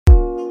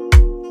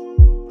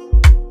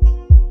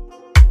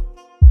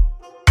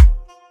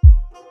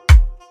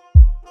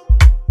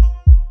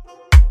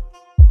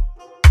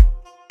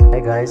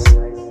guys,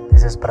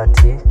 this is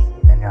Prati,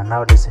 and you're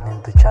now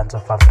listening to Chants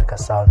of Africa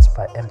Sounds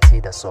by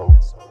MT The Soul.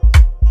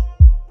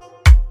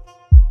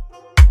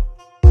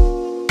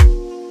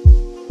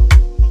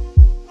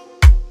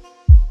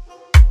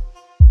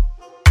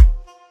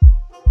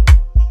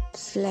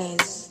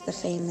 Flares the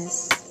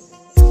famous.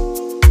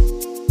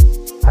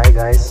 Hi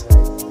guys,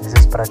 this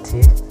is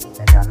Prati,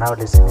 and you're now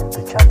listening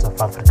to Chants of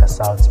Africa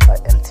Sounds by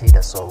MT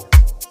The Soul.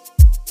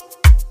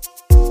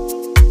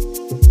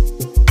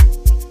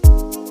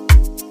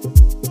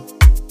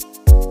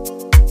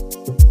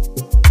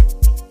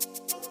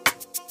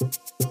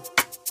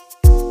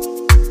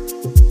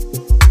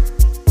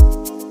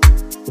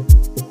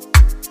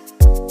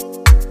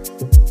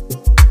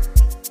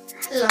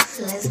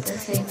 Flares the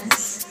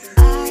famous.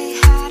 I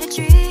had a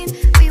dream,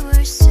 we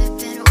were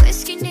sipping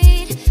whiskey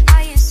neat,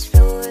 highest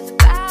floor of the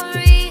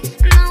Bowery,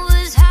 and I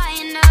was high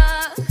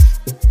enough.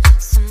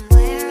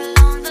 Somewhere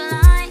along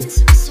the lines,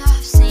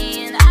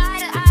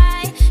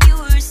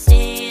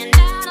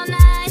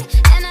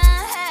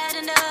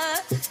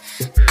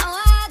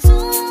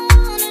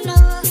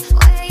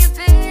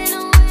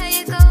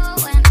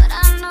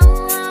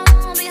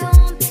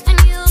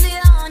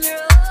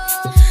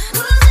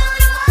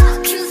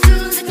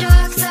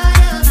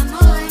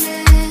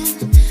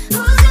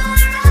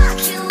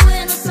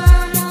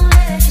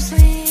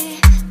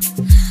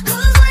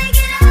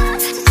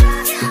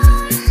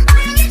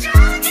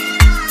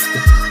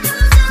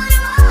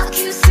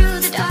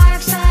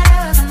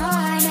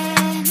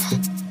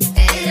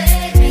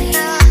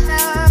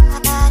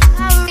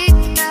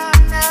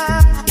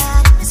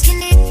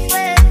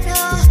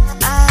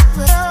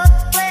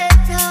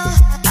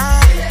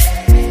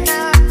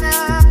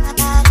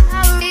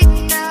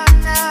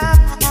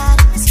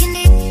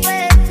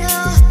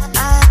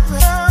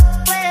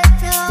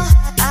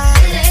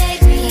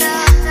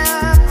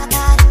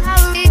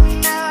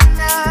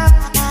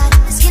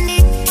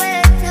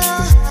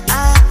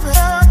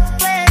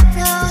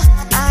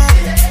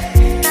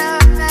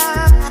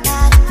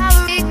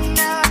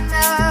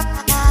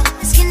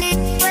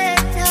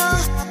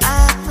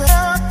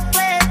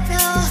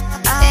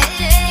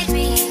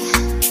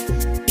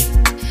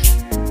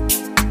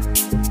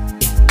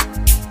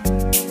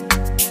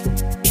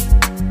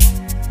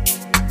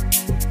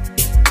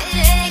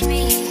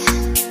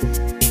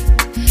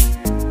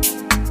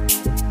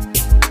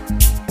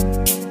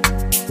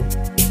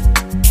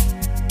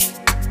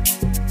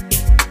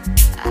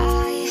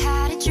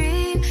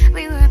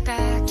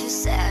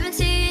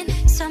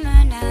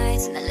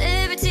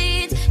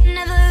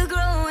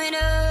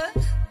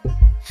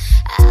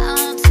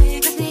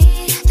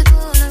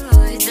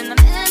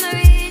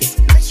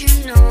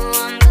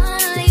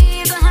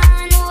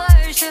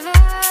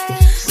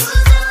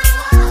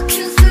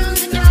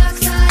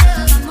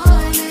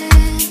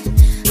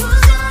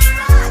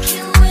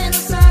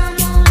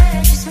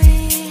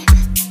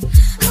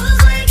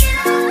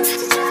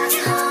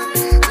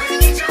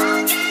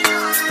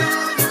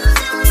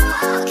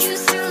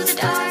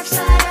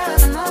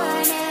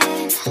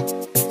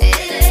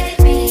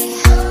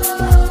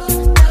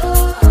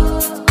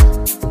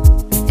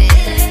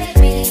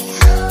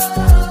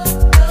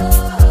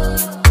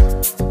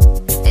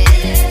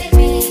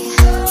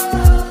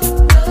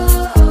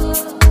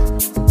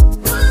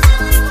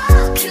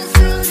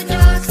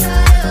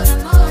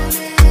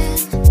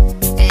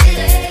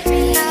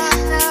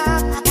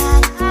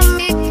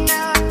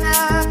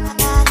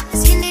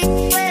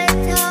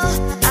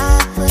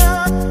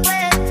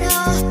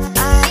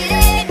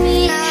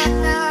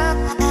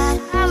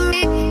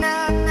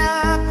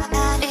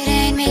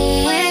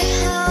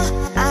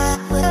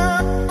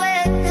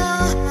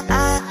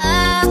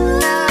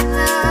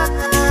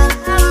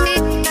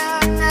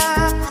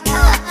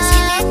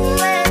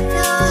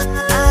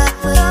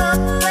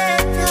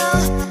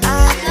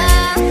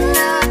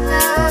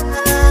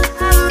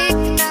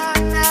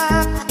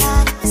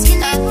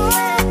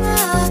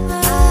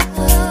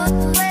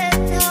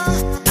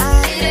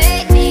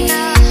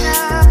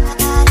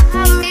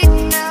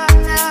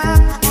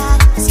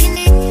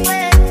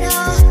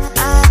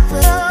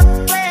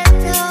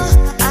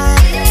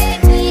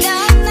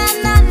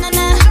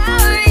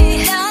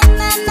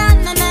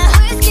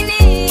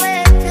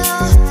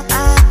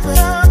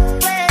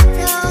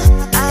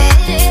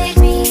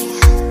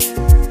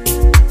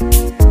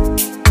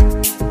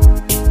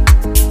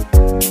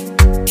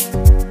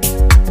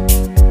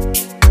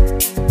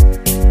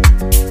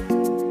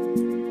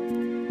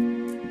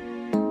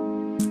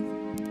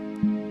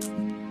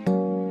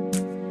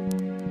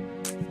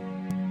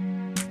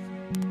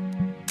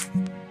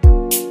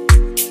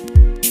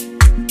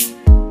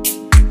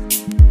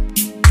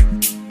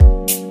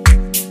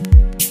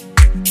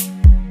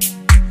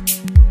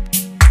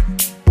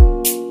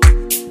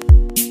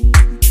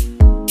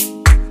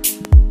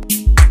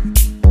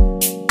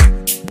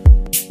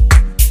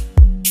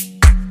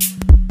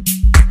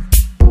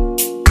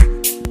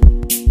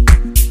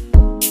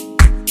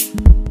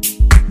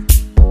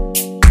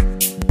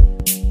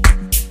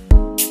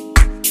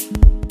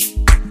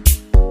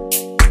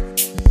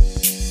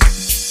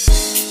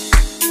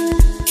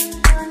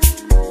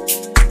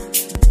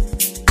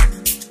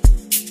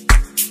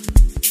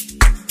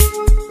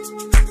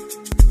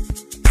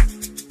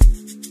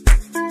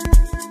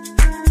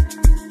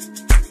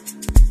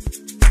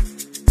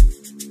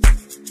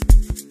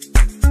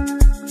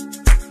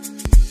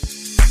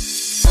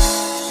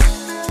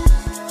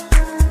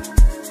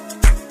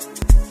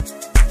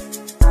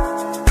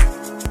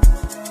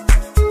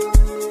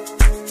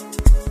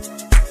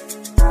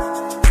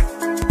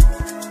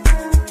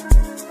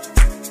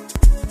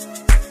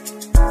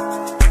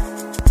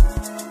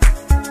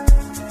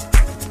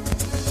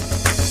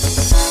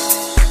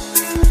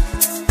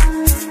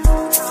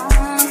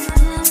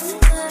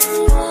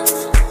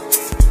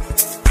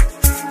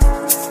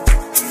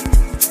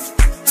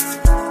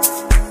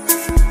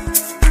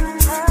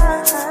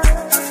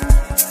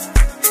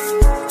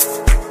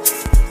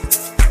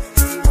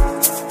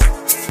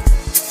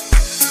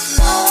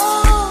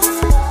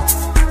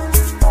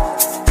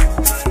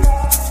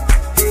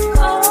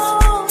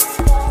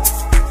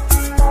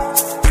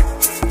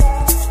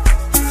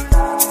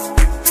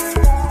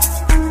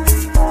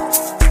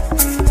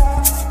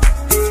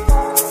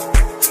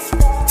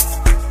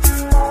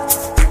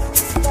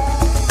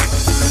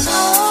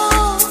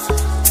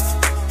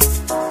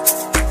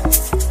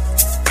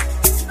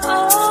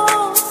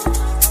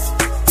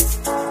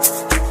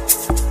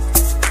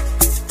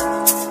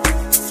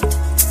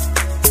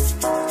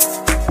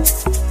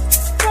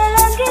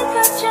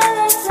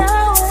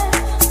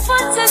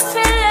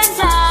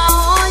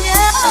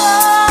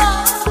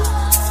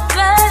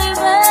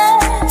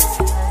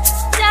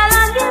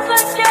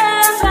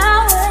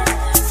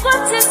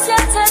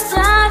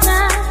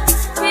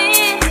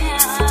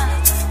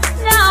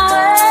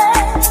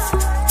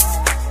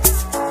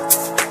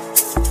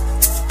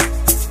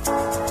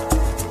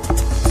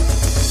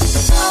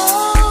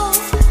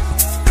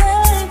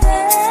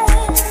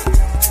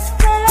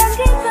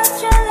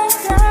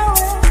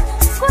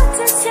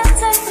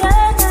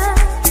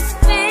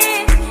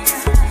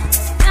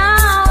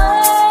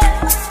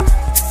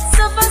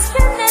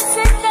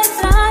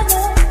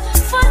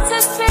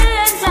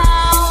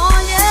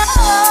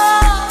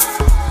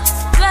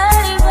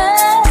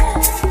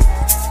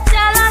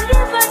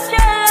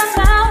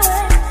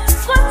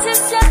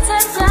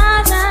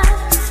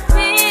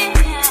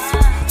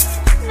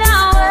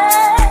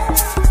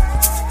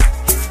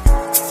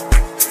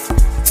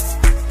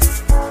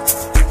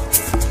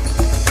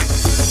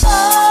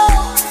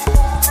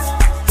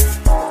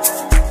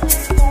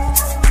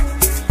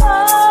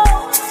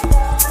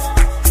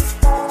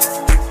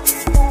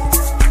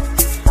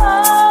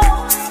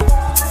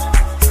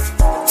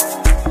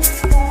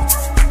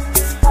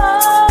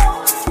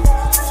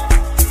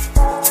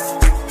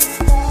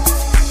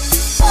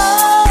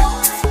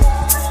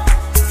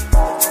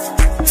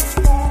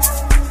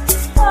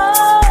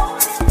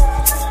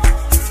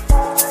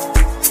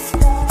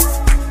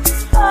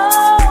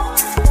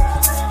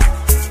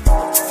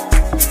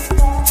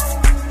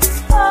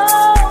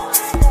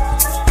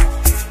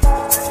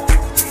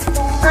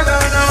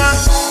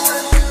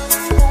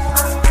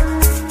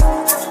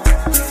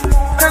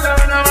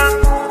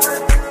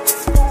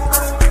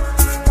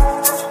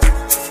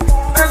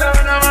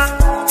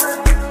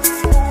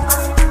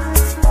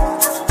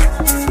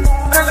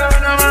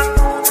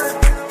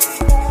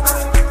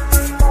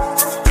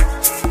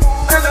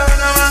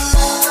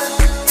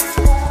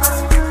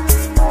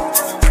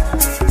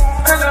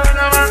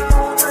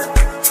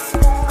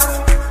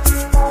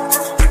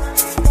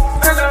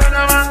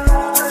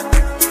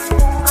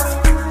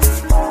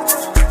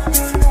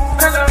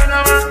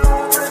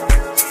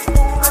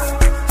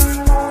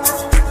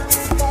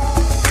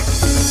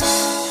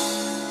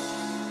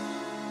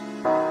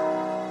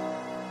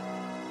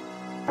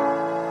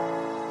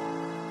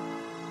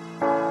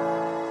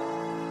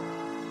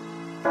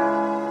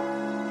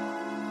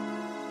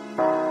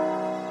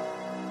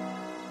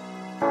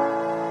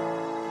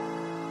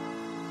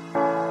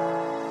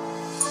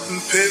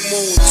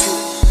 muthu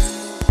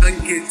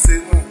angithi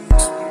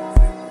muthu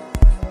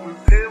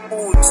mphe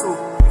muthu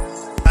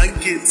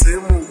angithi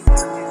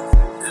muthu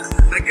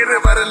nakere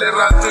ba re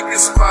lerato ke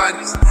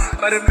Spani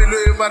ba re pelo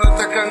e ba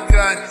rata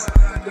kankane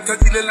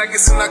uthatile la ke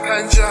sena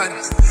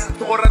kanjani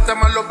go rata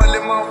maloba le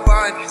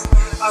maobane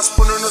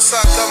asiponono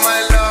saka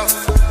my love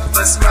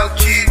bas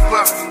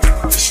malkeeper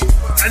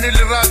ane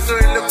lerato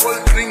e le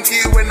cold drinki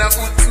wena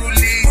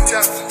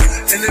uthulita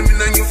ene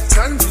mina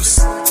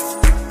ngikuthandusa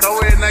ka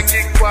wena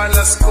ke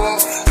kwala score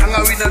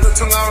angawina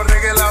lotho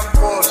ngawurekela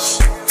bosh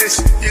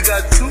you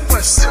got too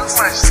much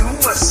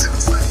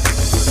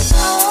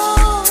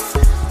Oh,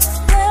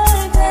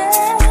 baby,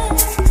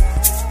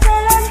 te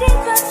lo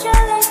dico yo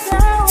le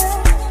clavo,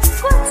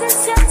 cuánto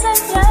se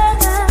atendrá,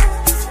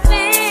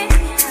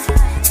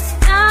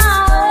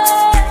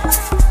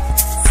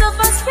 so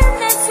fast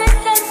feeling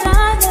sitting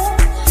down,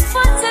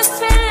 what's it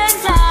feeling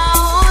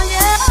down,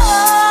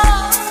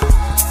 yeah,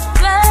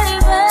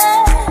 baby,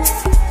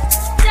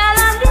 te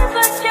lo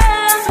dico yo le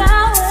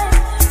clavo,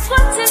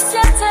 cuánto se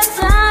atendrá.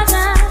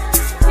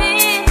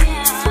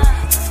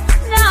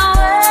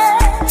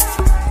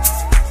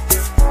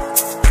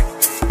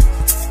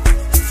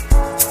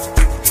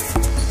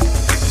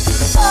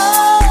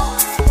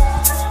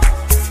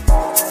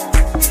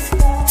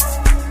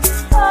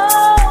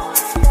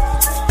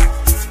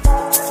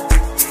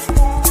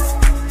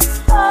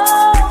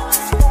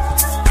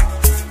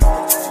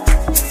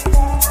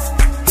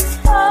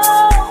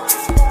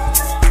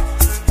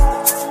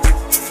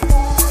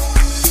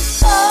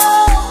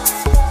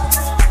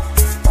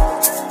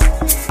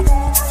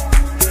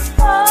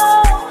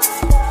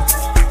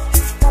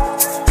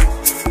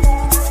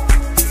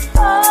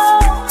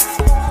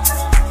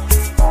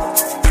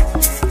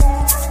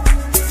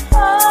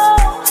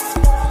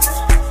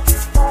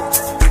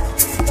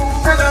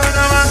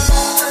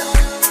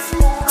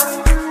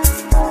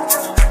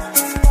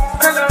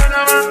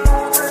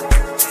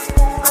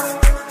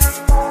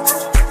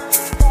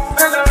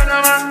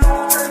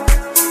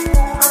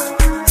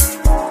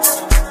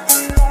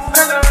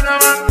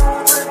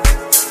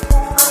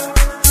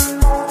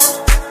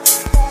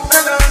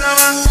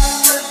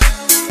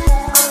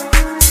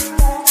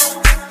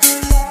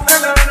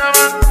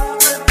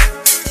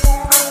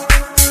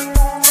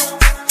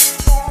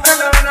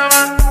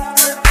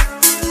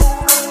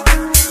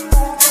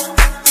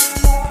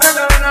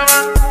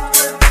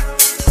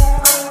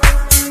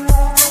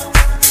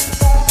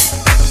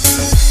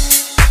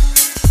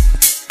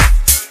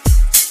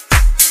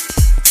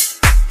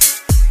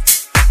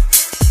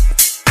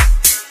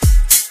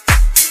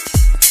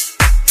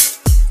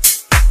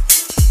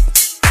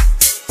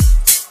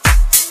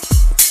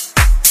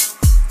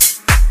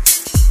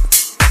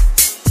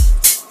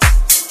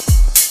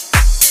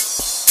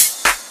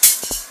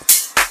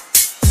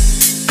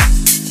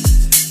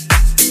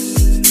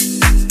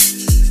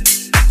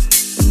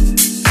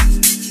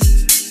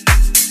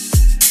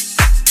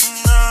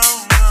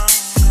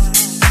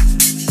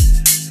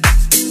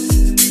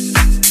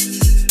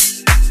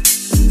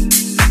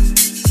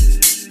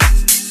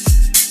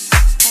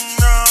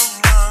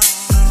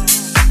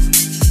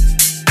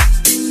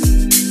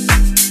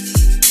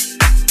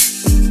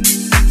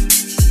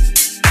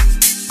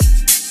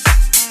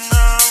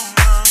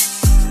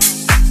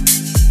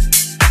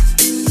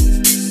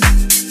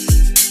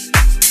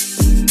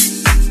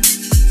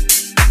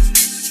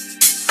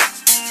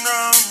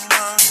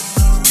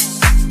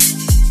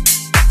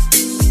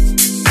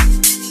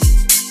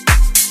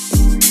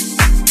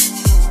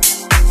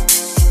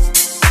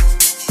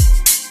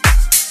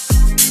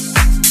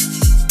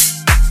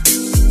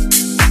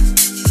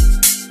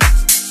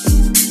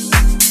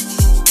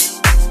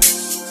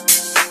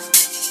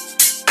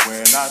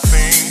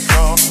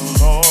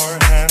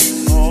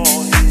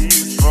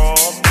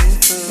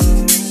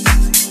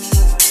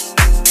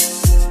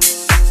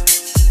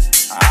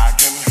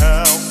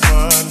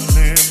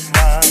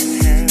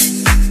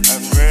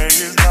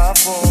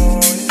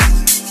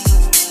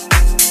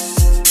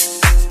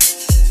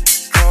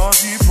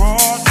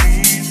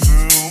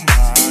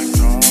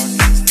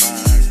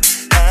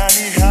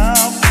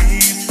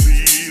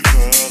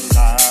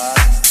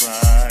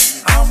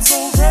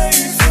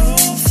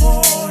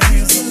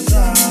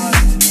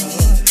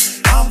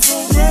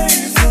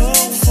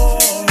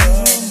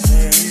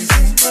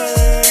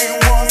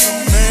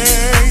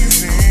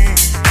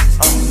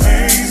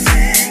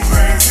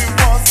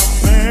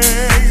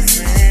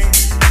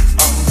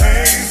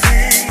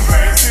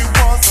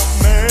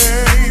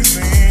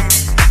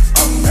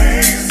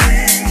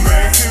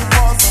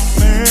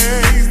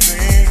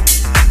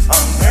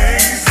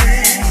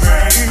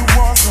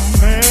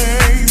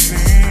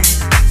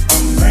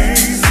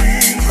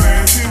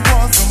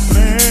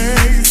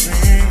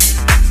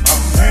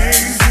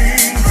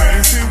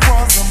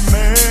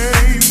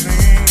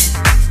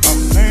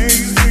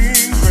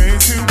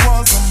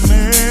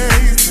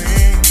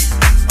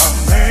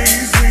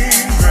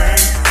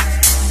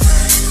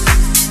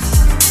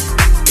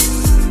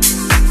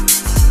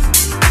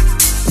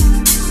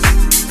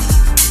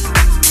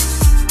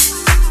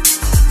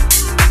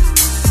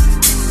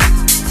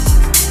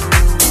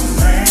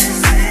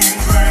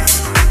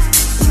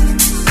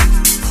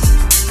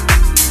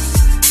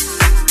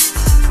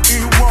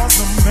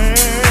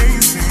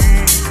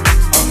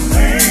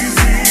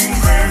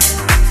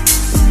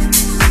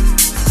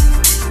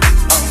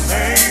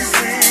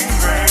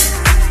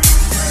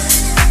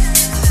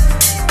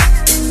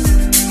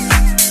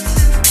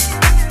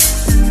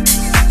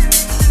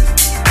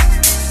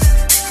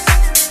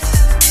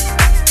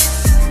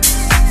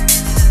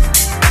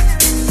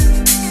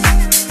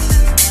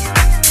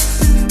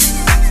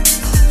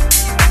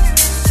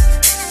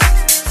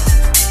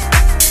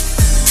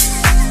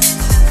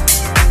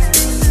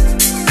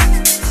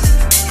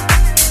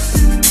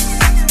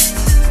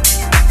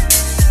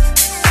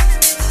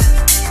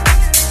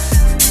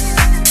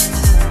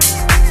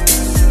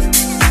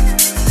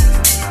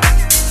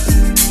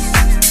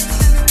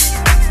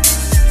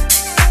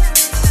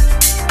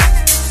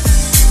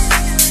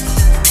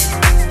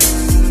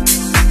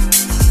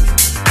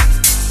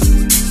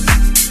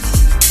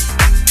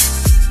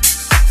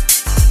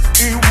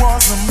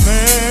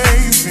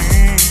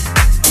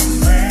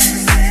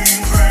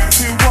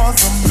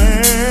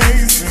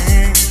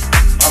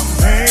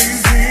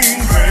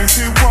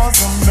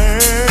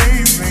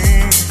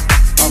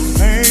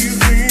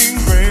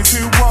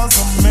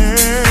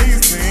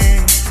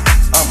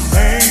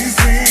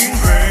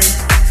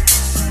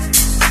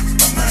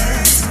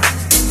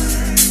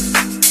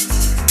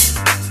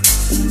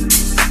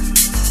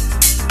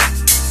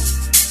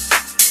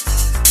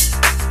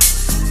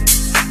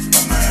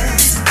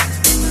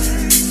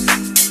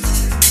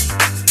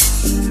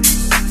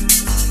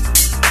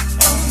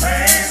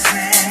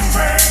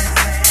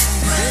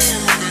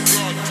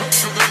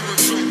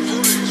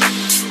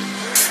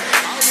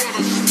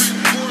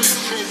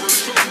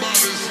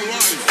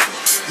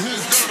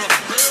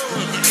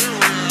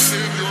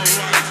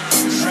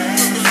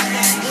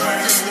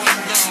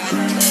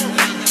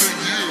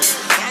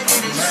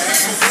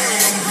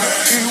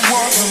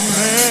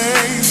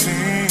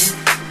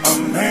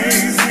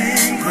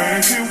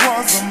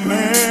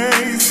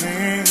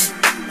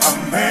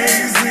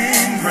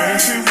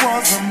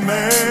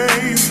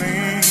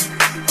 amazing,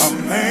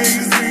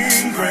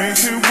 amazing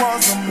grace. It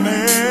was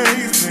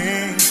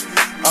amazing,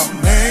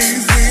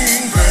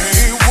 amazing grace.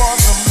 It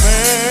was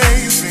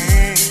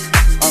amazing,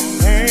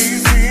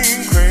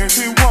 amazing grace.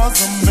 It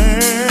was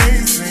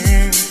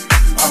amazing,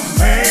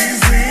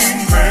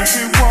 amazing grace.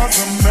 It was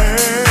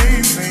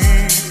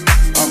amazing,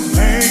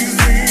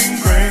 amazing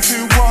grace.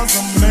 It was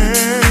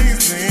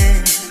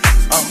amazing,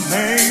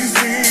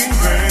 amazing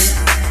grace.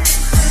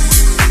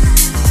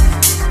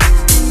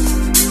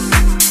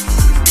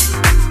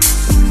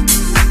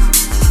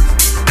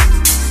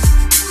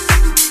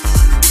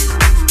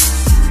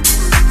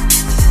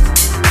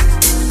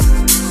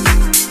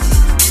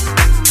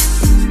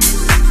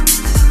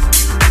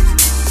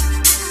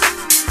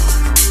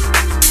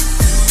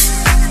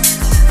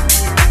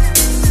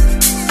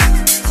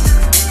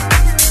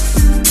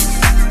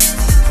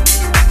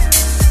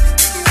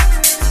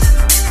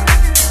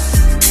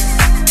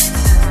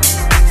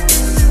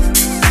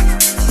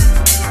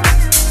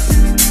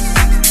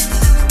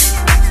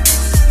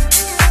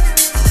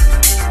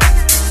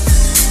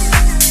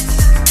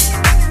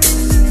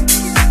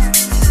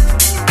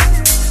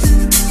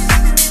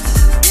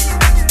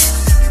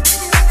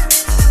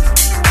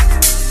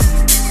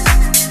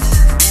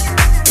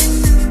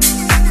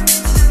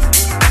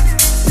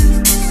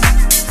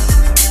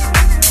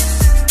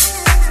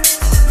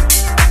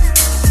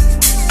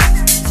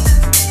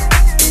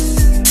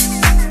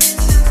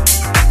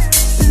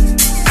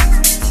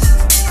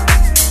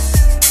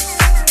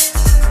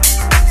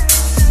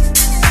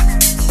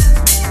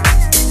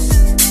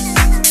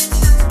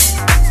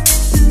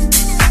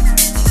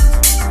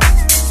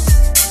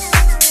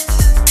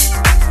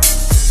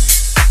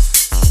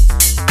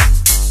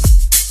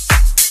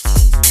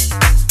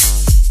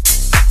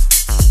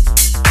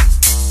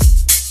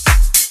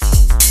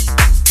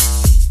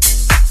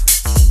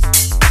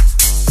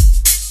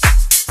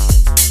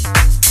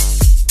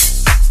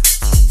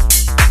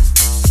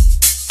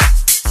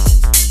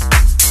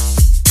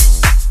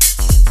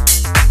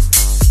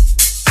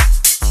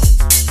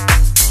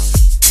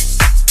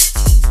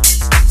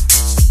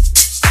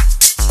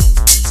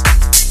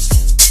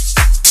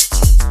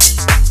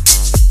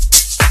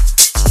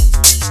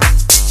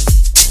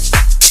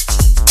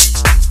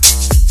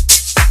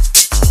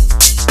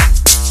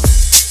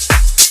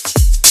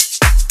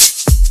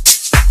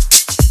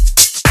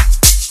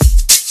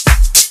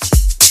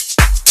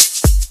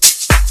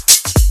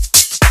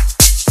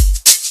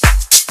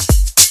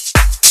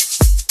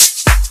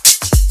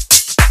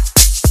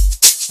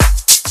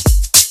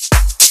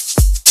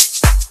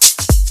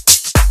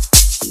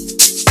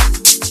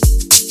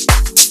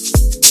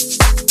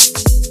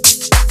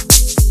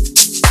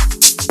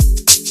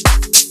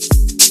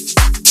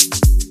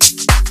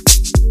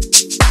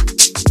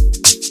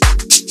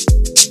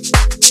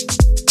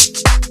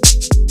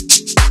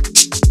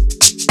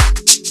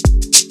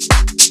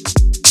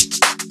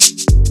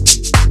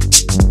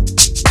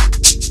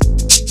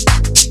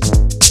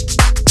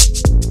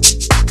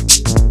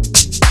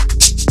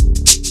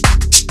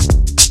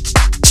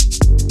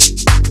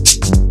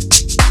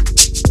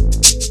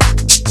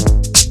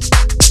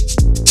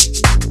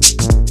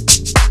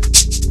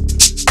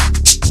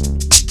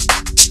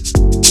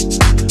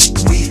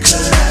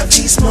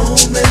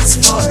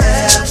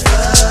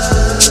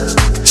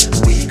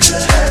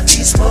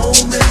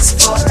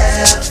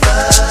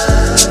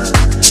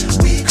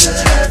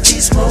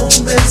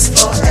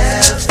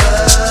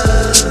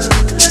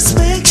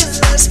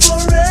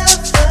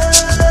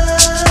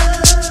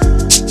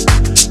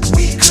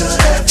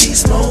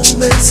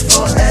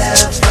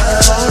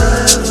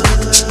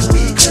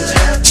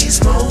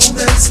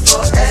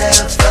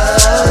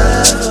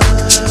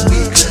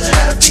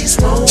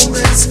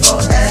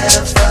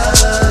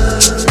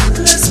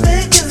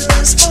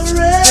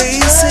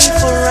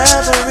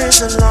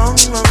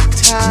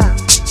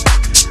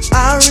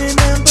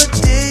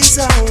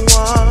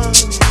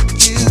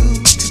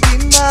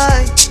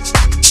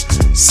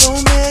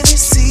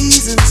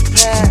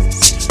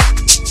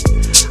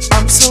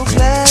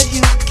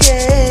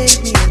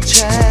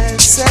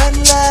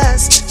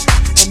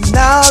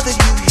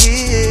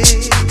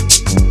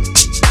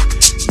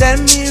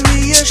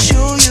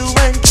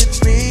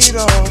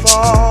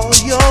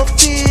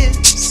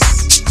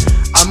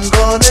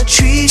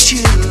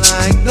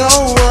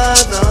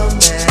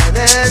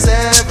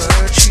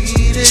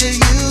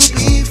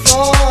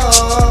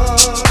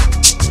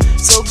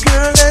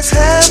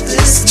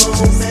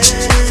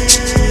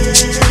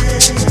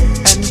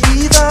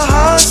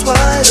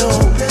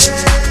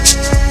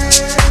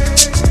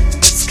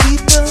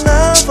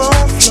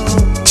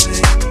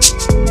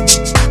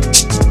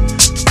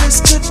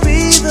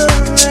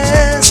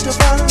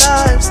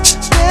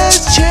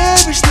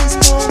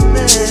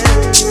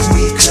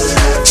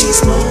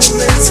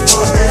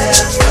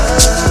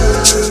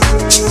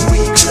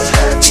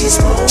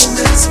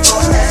 Moments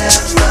forever.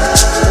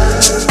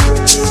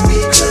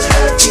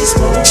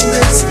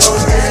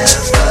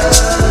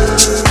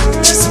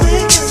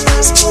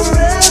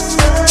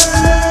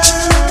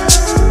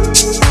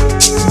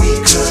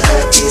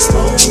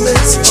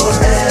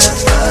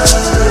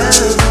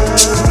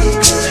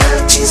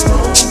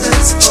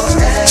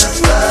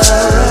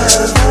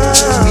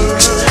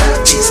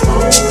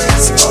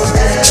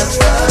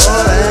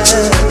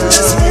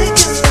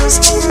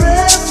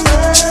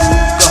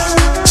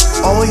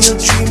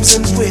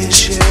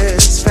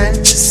 wishes,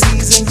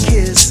 fantasies and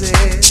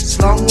kisses,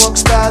 long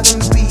walks by the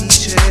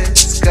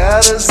beaches,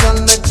 gutters on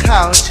the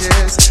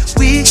couches.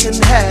 We can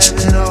have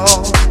it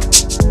all.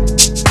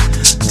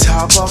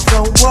 Top of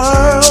the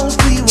world,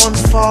 we won't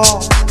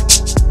fall.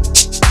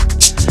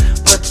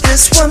 But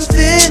this one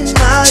thing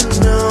I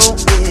know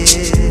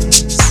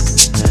is,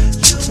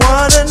 you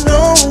wanna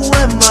know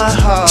where my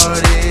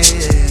heart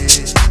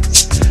is.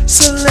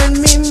 So let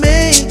me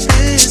make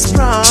this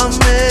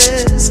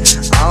promise,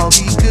 I'll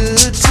be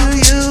good to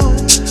you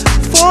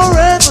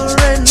forever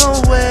and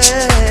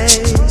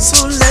always.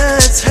 So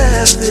let's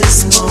have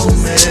this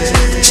moment,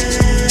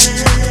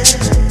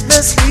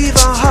 let's leave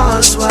our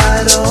hearts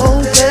wide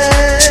open.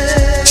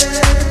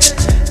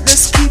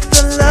 Let's keep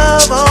the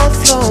love all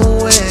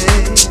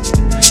flowing.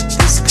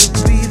 This could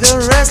be the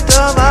rest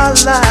of our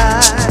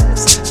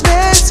lives.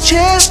 Let's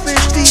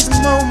cherish these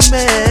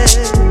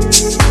moments.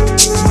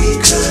 We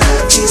could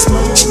have these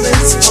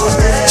moments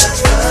forever,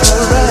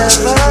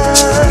 forever.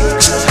 We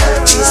could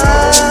have these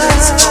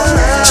moments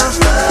forever,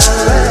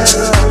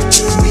 forever.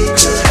 We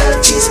could have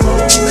these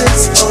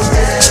moments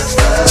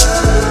forever.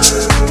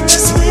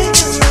 Let's make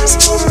it last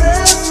forever.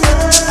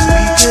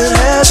 We could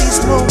have these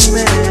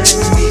moments.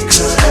 We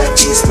could have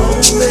these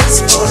moments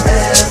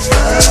forever.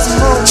 These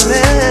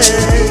moments.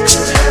 We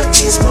could have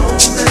these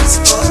moments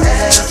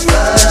forever.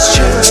 Let's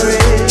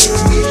cherish.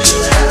 We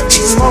could have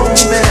these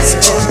moments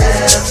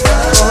forever,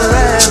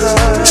 forever.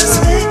 Let's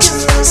make it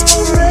last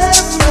forever.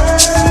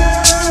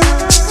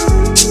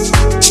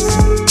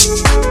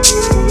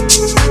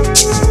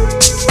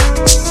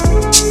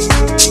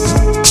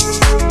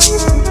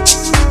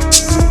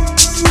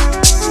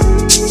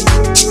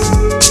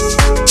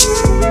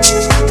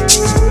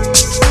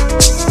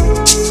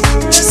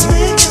 Let's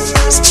make it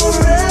last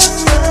forever.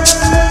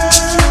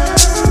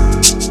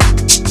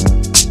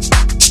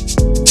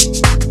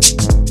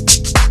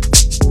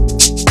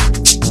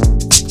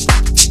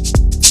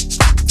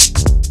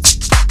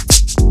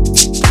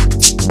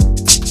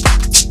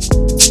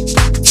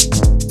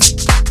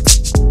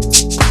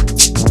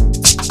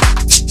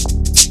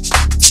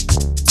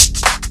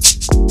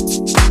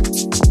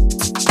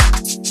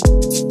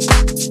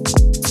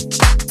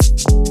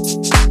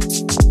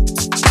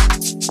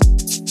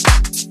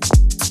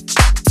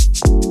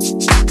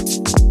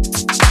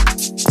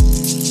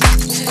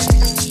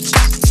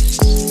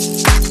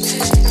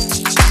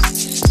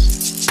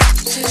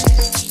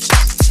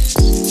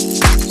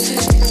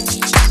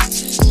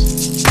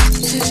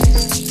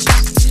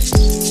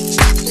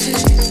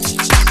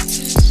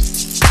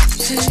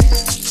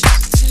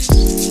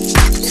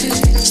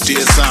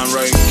 Still sound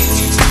right.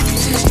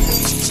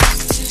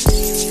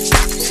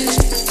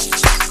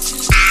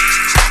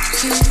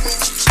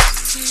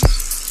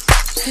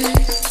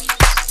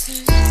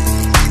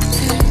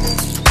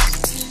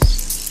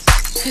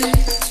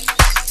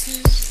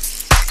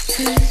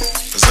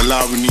 There's a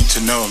lot we need to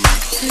know, man.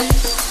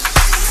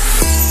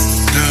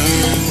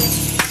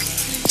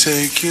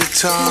 Take your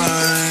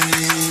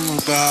time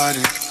about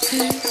it.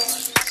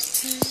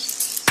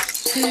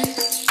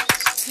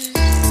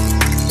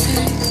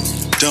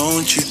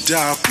 Don't you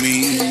doubt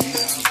me,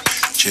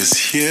 just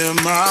hear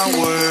my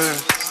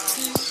word.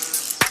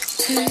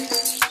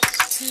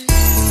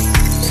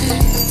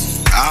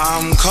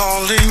 I'm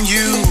calling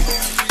you,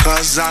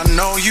 'cause I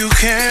know you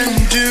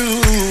can do.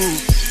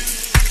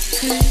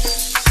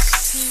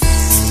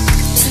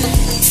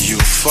 You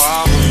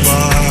far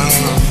above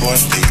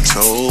what they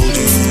told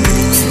you.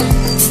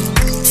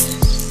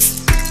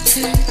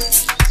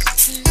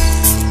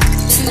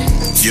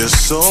 You're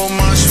so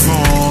much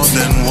more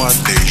than what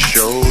they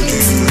showed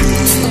you.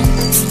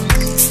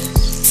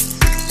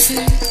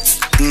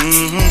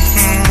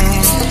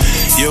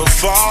 You're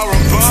far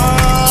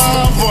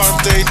above what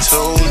they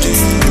told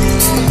you.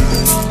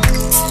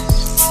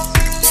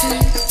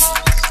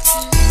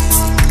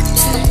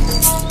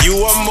 You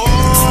are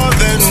more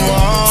than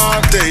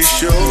what they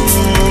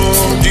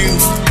showed you.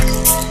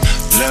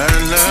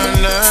 Learn, learn,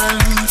 learn.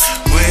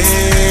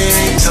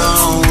 Wait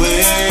on,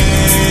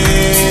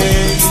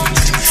 wait.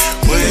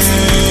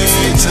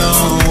 Wait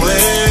on,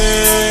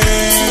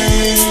 wait.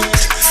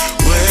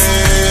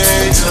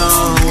 Wait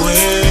on,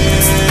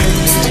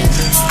 wait.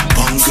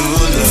 On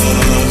good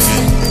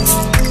loving,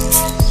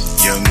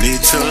 you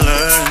need to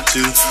learn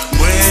to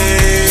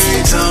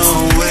wait on,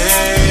 wait.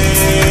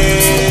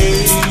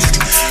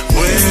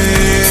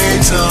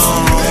 Wait on,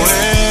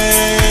 wait.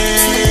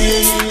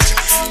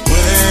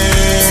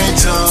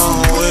 Wait on,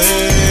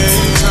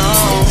 wait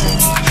on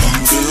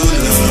good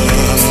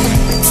love.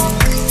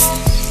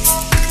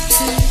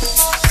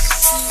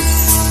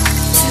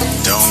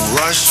 Don't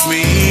rush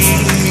me,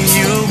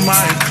 you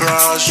might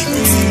crush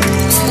me.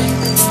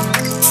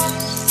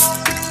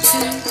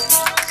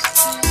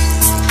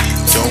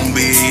 Don't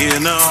be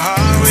in a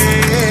hurry,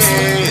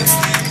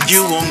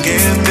 you won't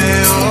get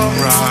there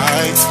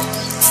alright.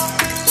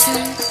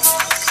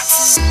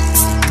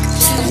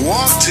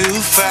 Walk too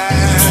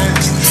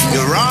fast,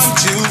 you run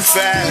too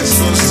fast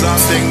for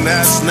something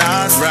that's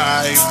not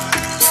right.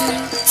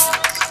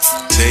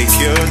 Take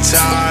your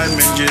time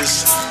and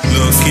just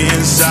look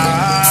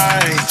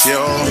inside.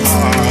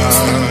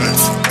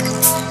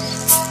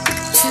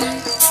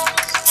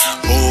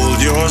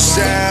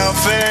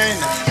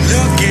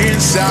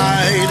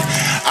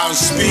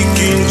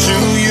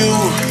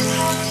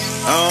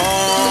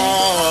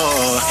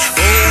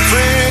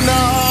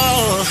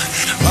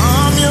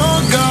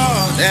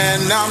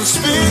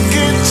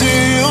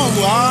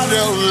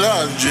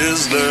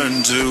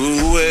 learn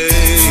to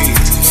wait.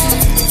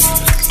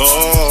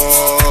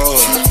 Oh,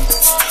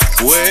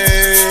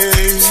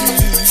 wait.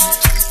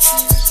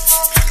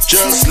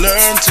 Just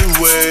learn to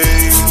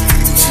wait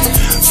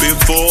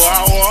before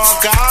I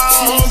walk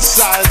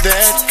outside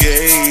that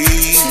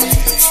gate.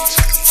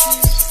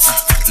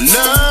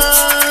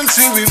 Learn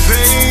to be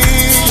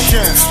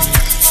patient.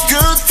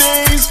 Good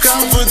things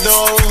come for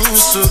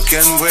those who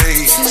can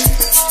wait.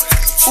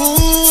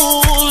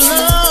 Ooh,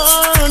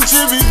 learn to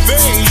be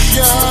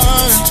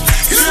patient.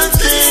 Good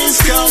things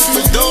come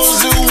for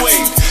those who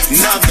wait,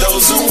 not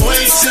those who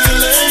wait too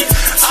late.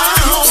 I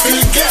hope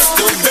you get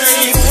the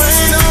bait.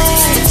 Wait on,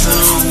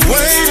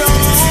 wait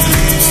on,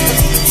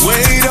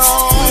 wait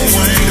on,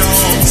 wait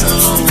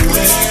on.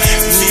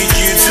 Need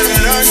you to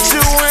learn to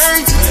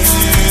wait.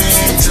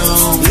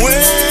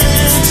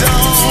 Wait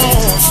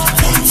on,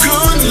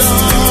 good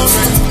love.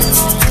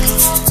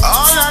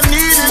 All I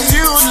need is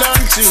you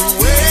learn to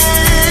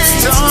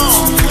wait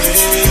on,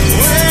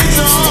 wait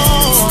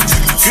on,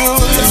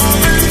 good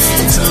love.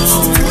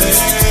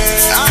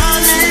 I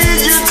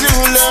need you to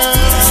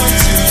learn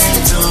to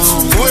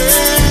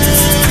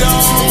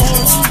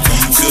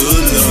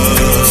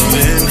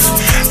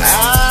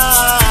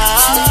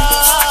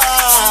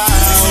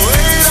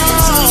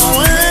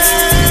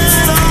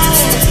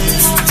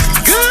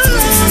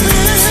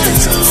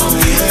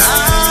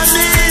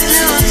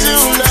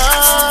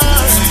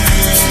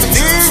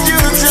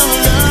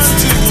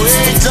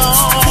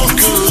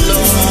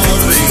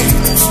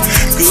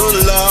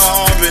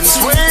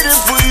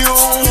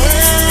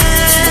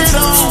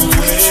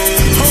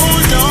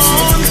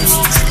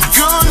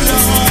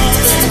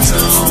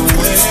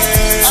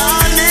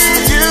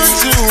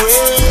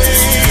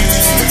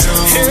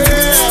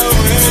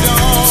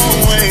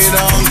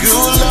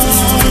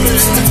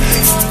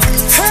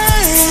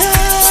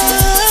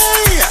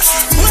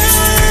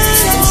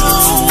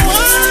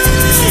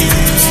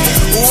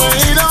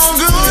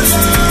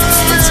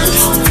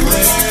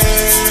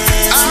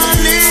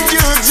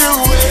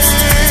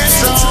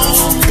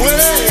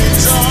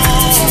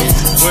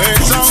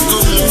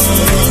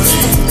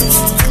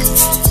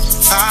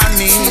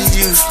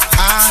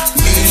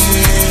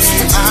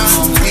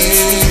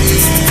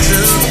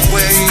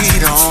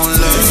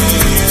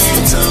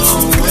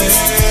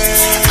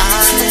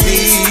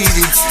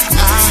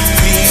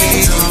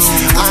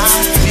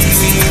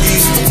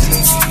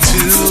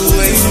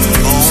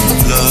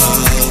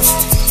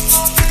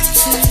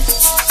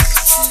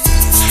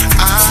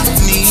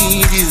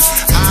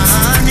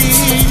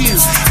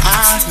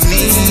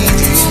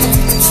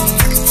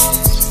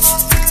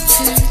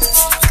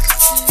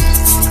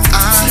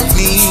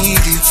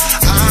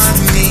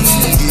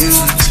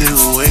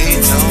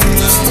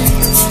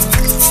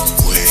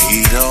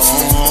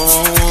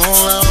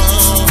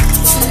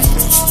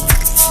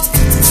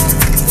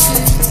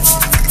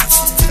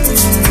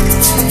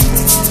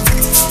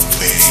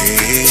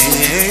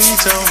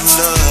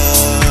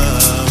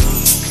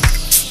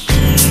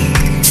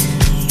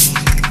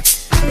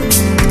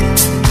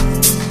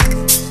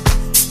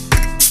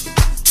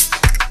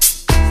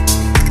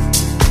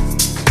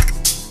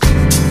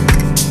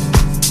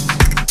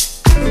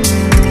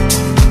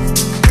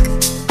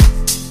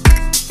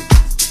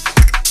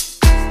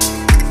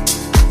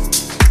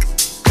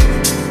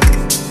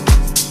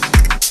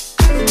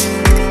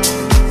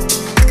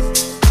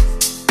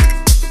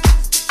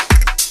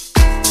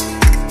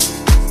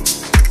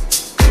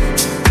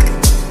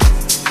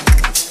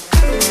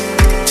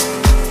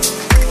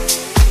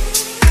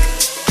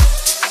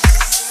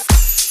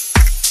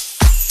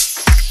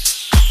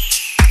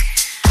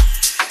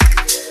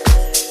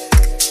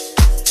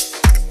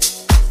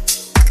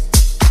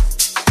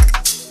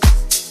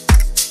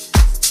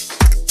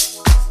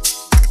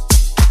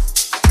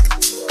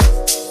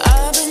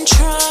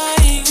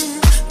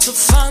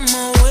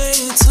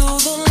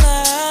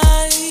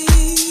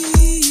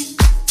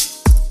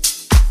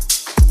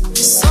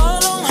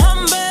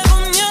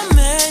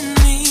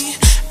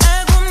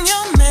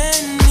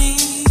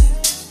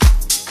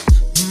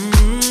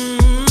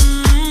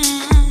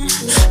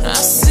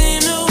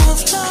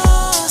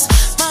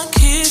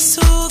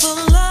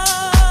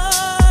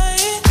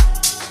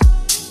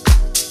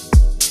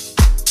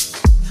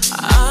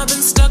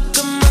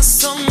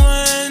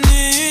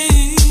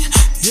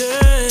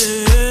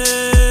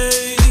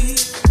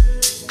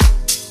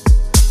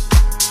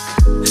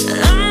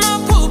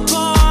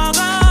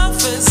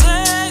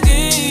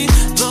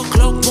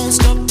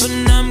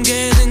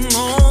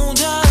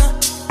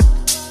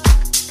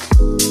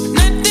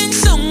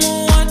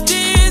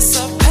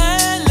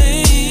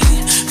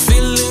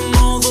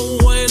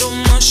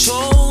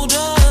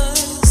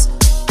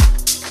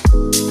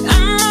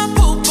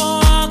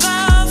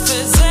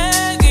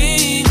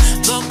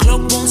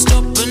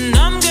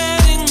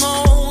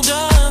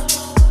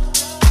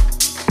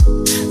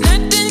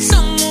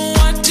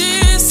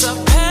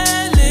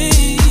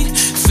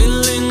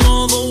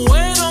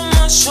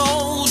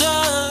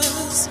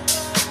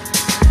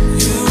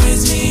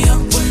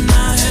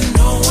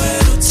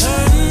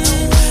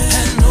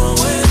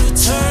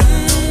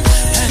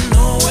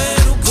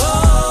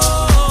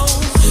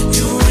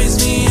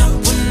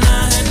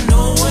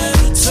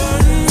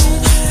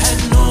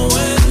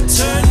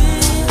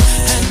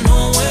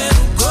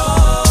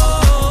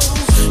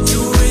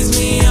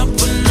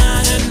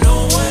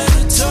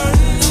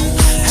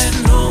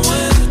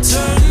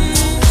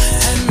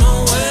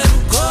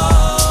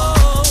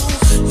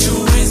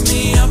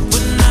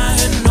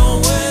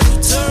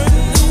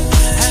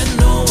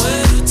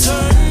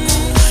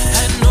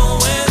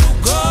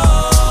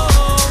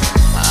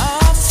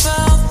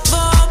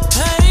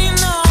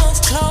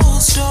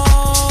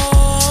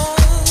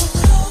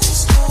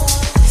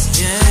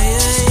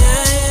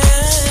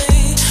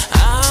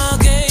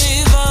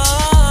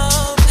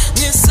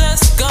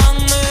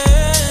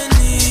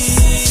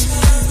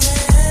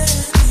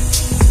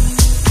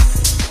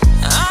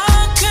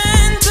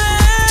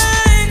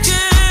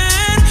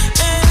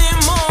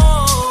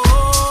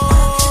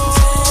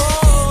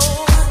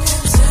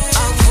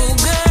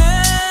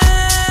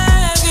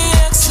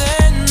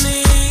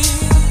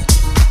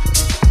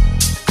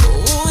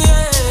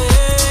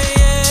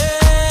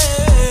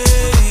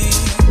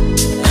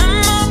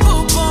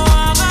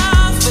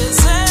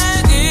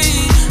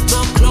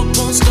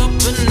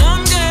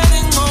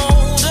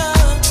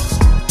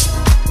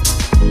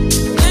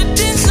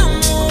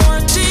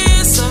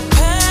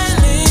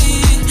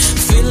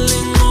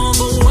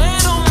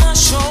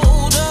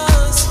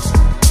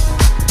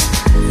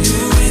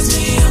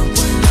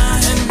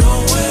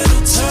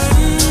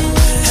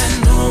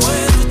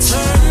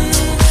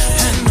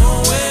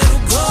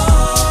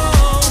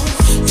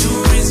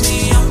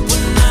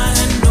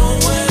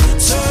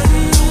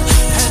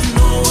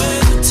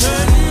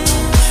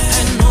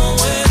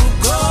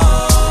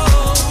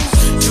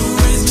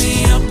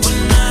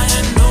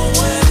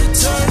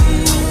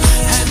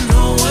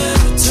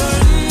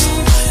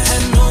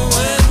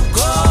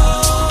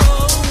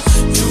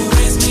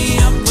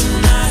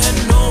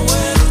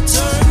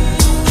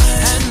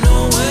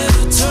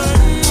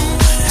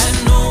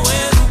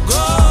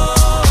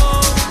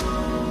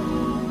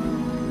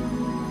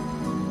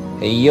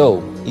Hey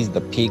yo, it's the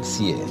Pigs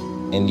here,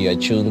 and you are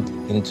tuned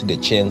into the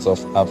Chants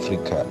of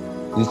Africa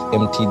with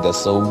MT the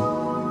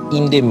Soul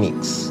in the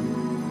mix.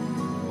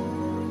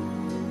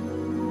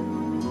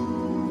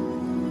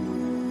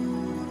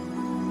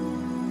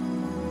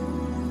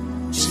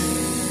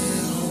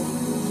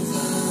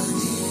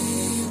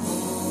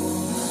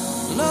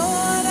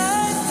 Lord,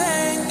 I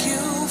thank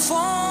you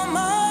for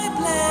my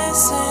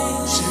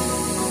blessings.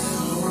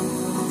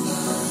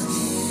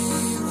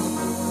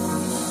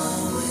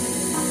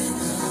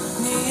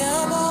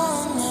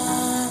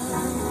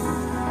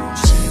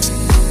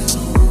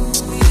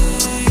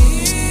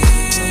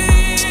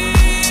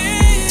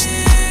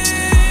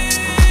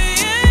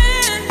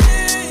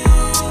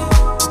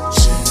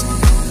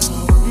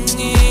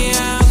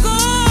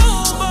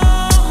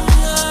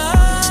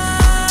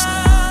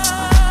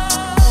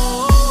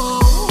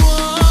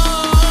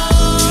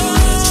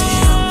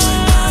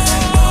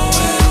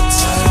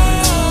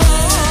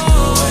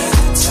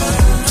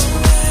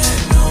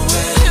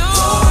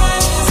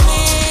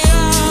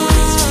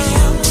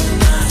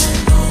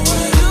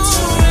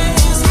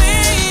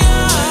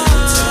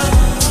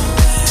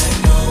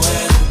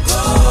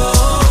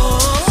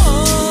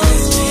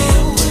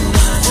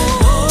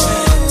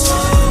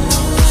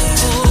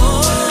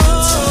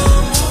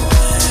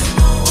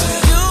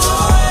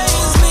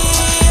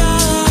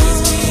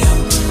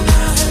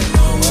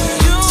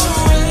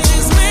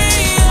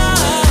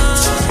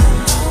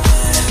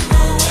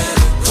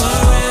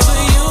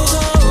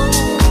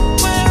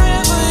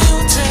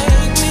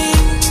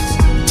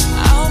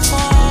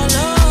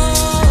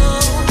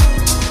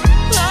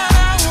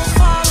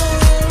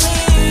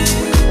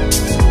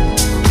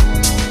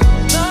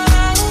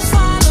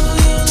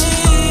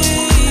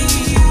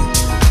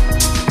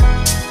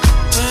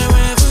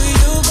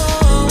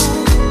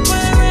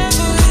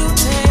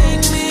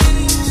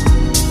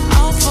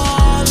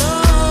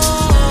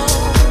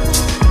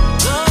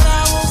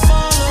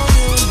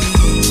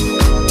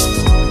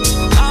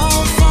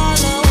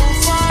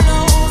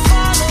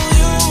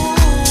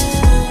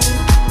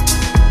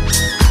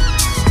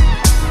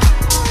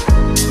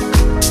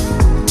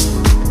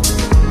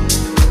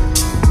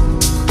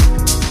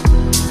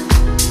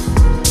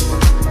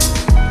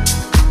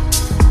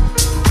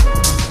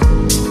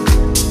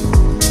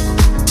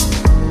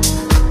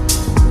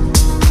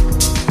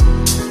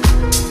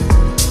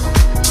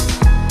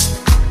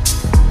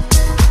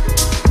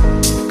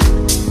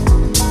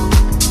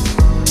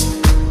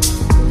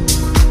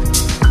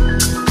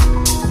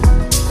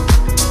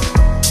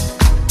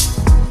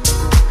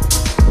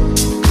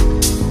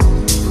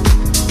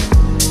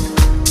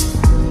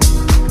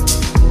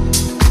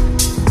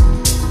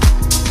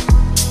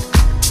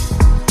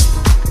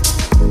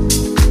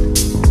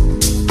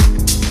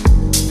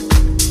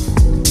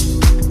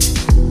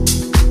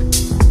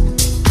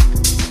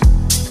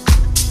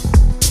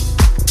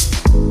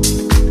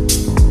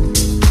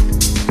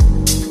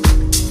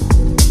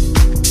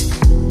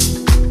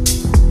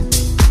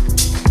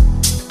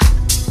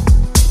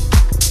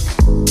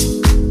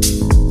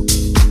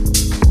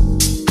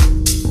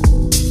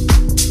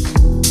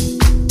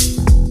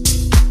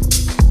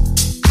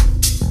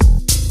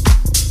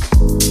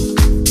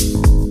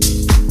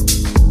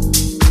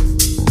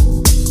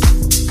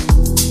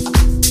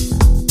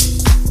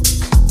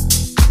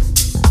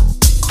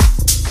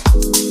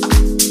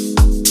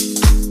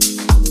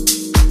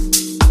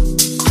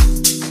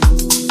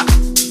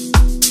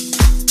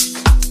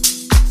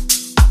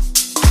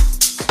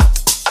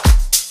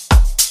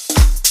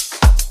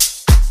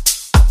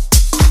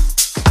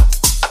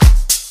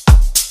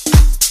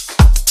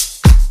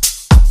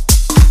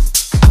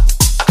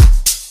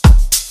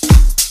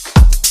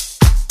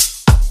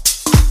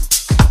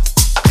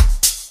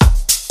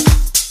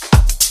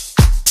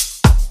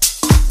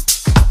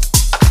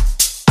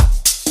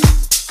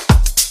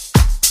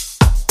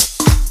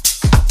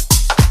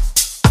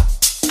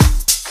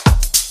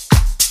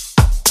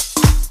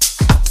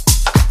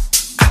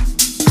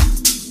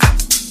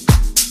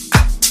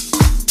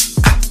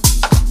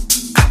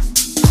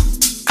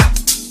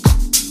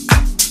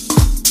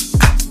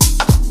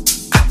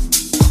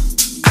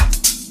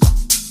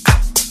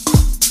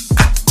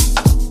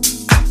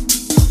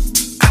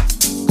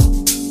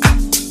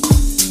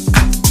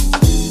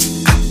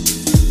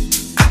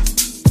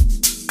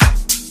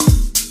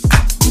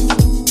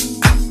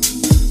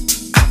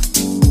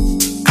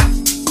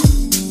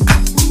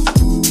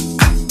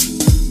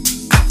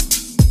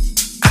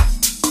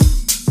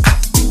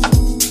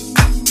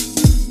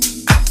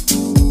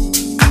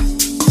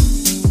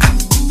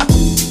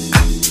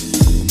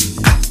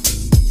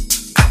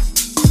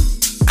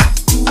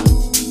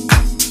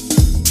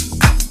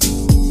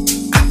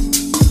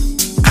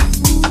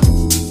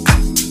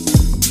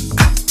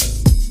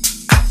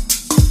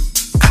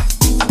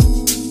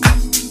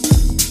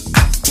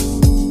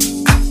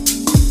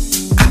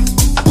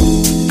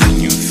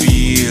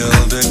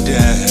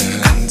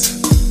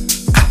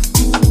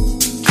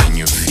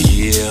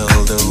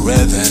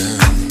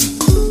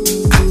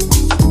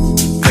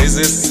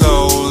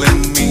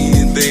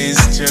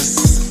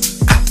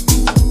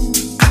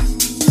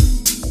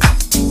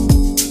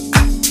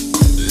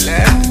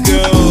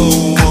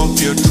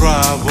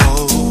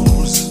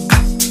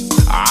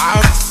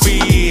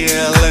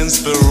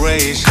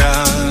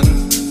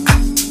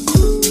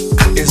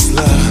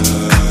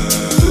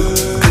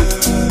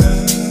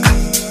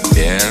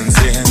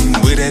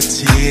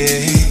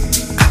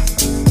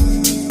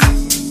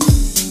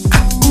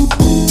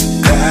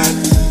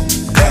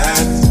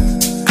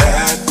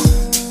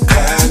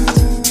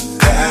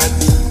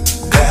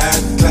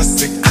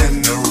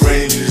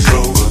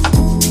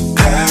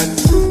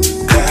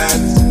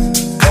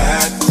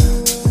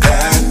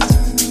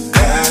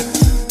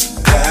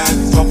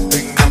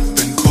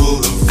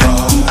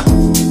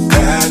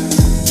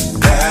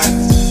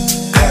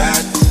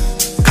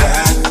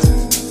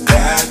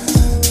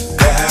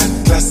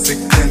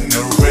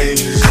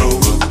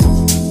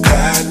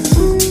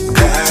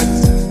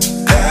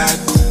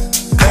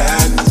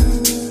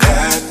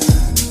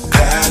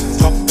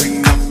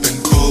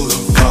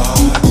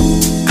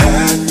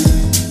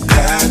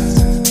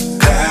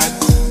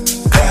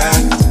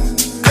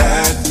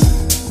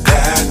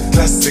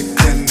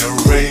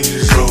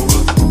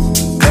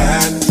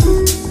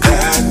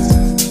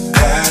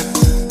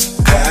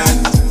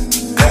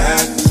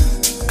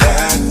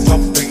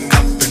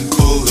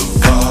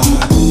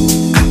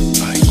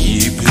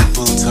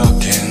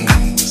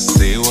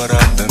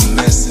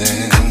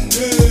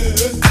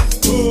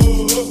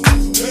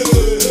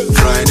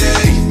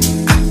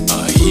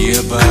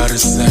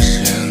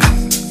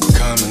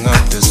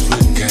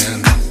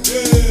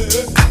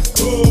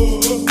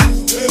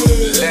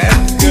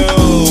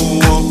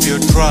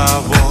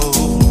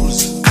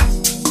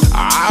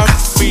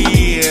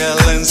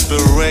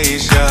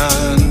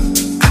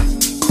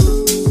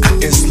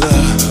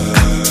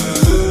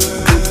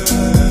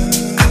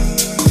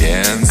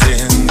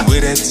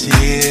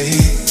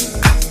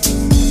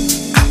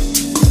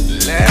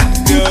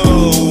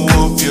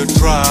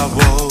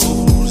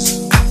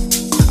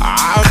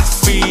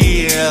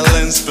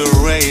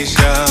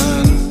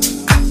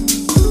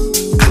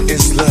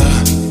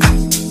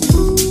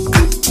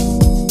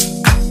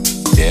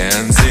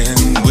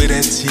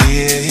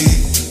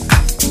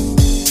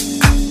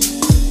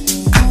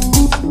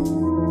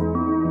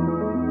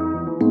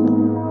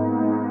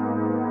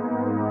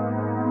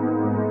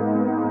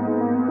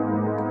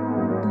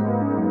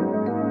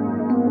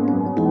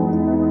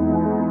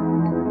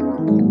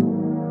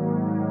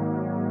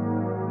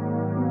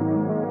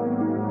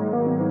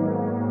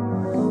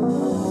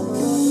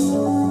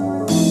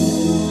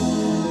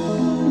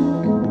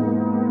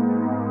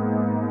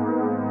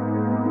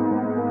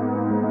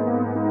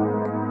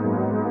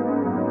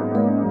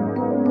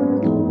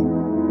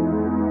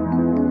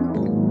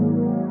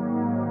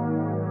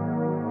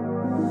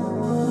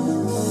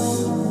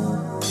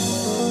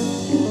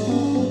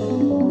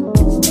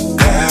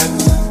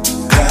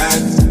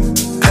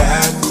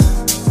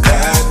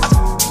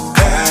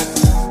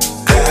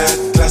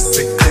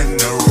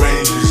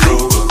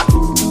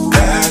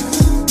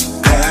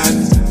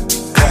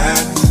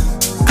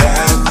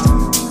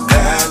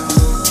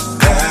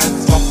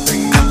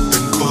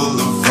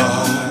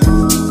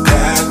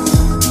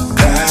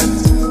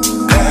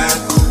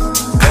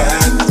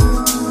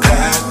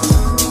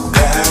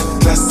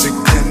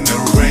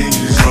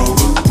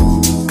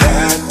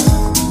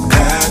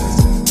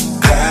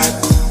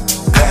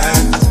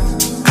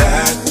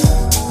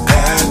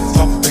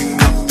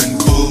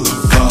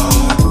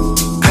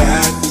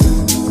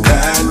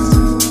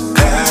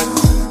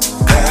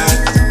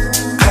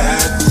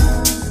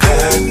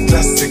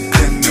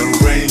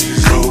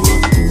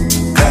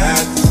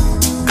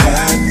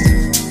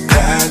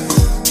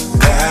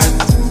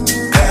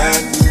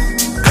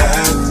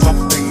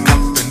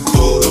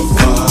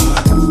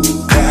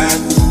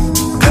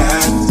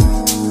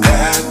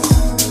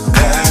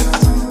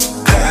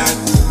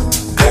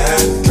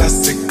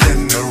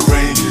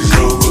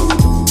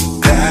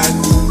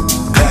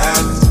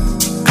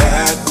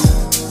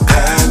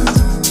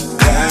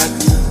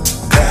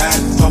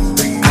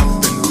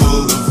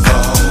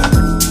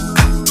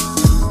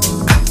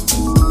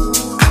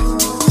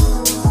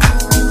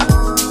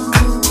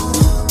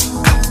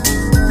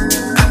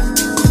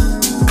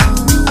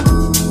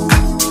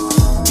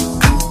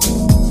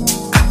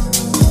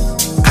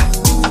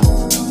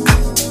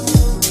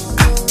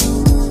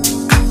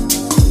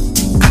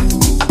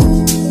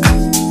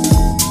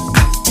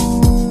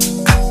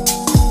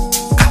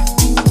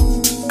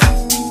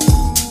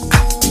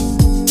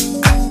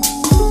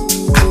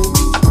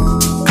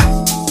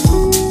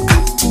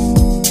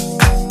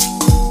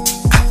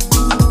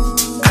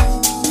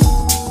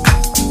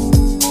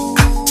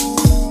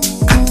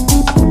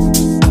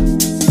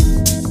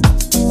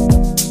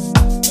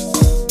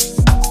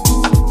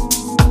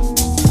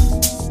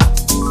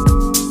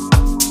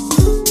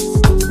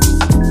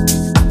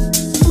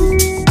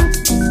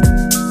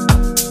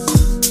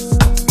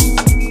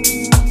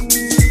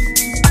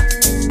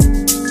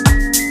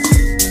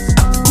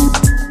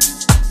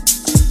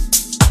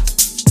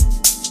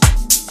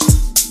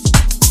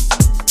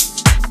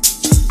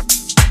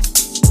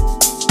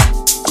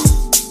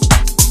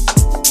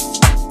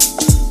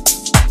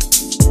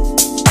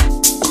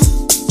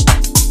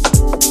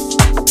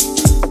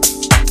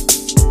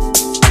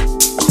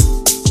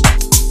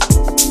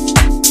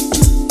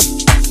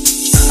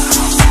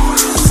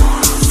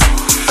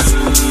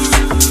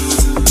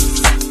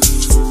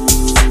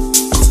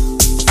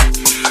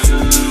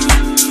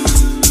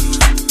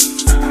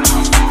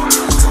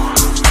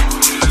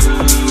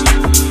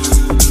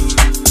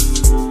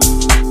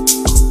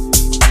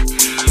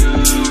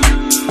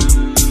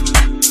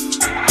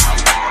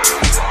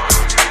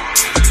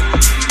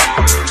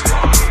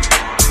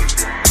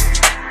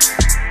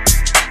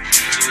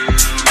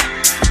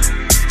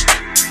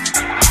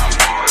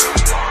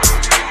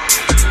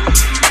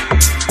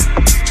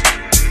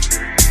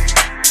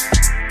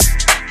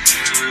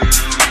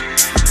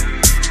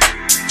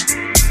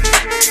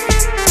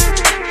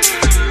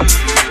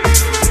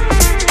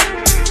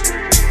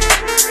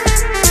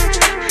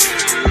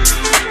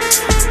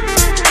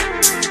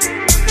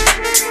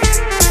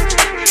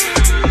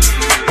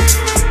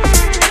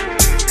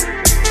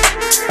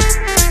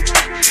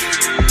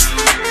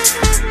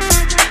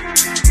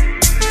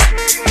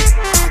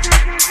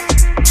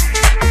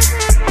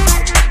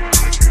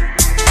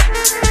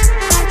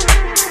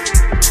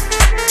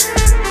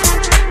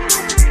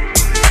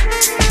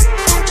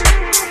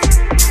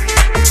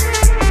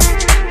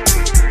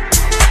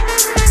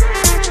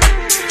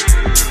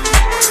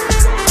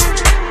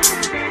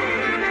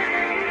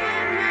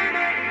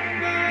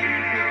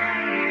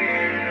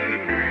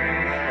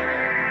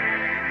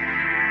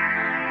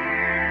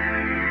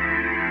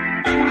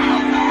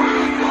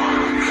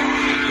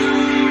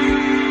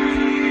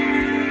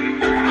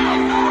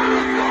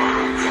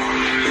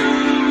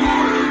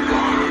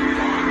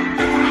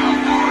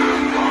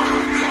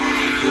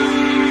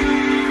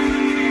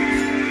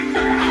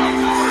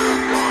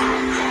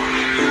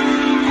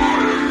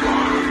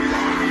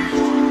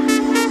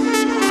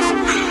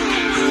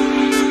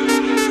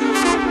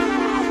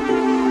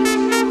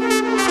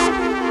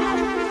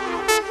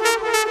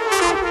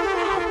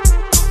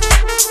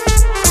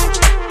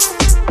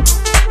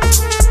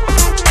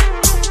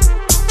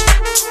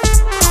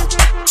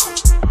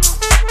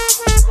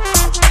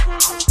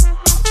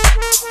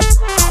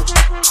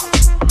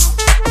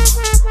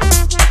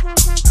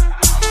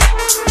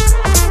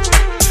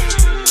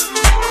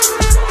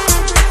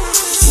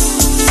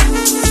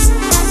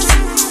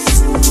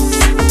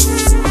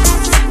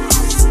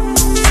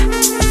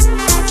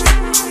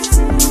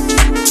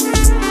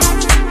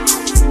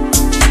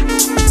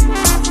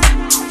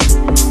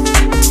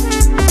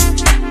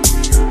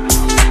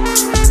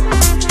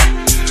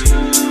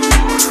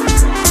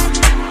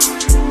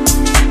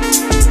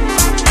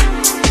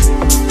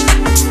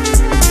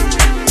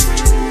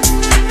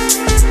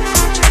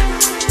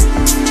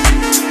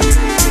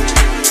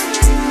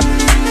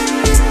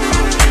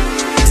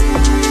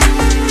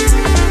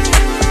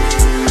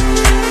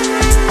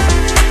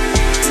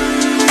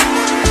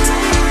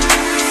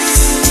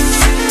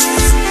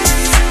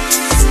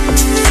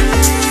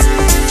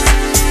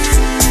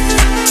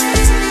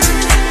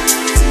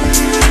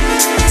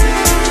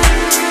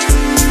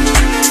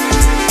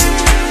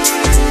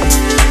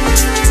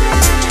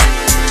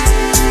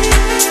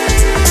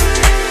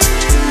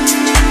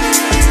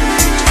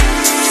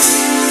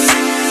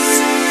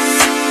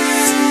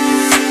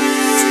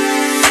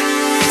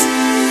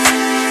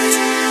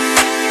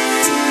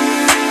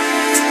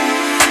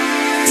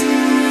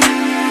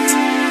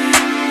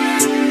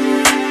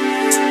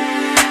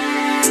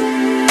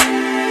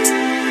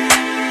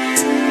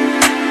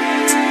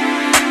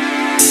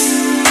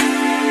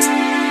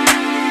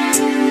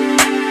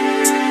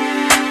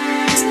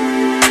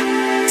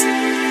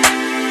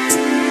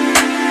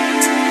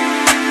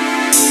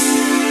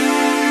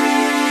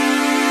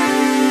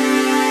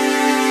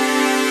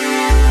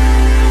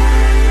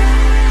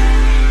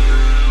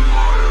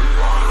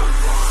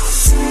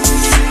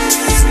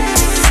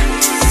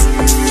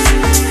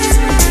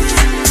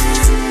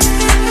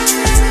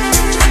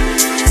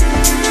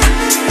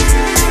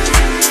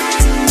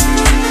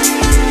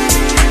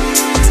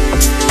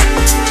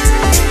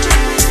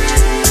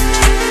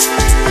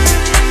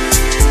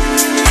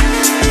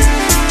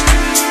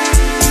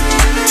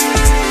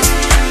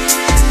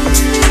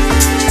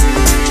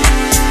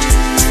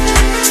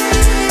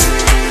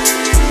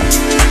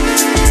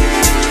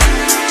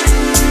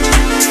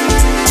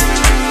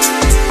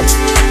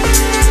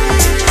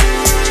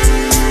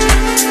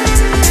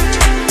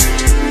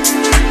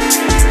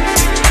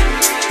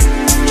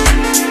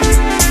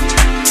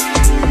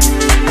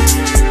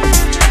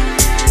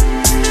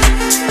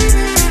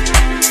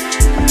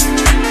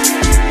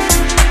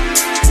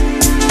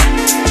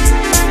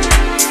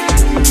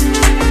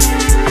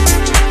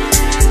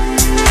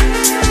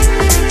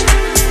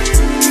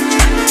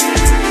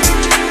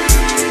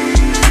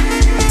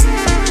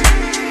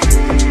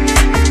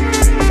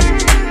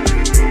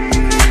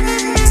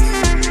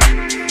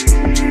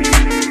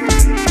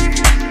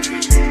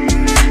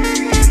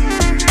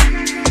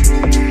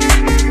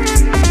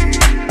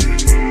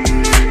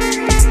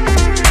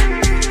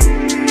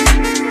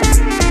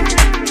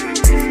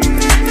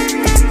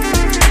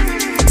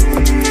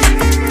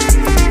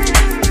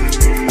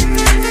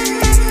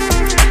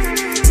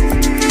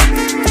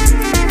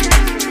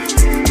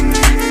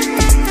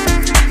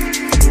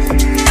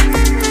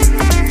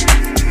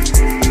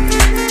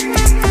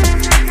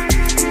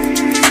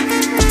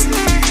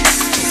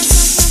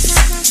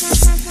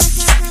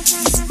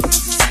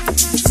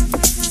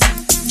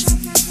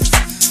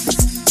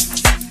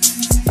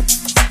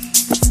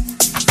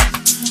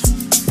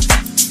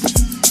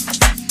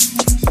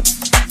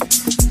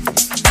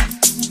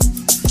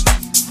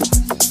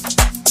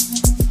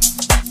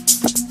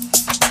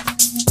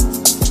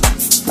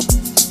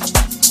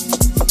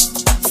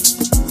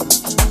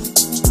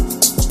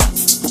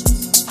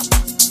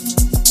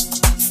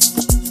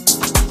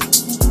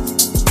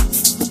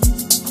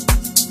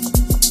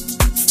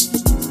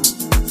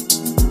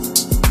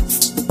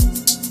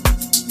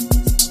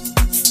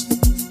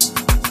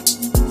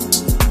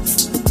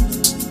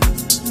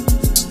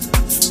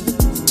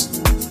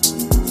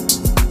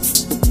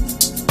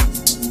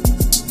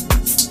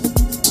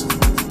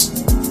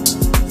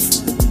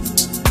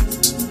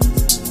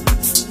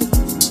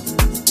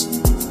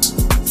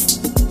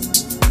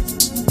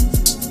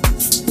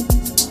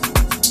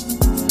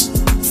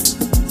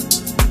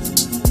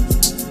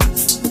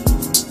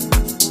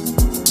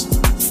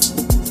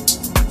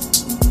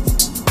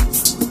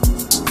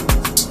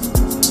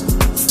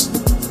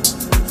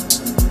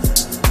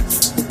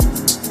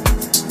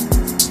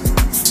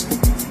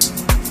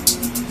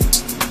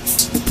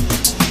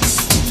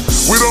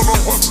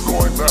 what's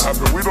going to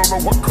happen. We don't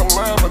know what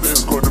calamity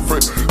is going to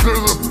face.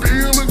 There's a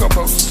feeling of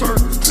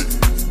uncertainty.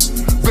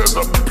 There's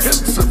a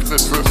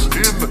pensiveness that's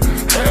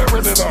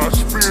inherent in our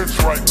spirits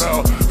right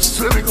now,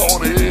 sitting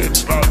on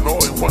edge, not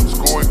knowing what's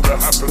going to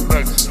happen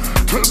next.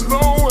 To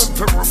know and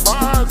to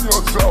remind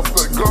yourself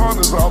that God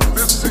is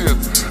omniscient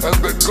and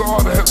that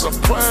God has a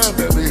plan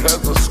and He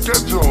has a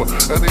schedule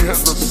and He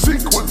has a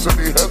sequence and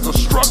He has a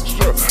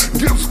structure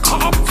gives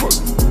comfort,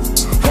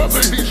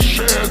 whether He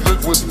shares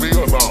it with me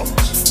or not.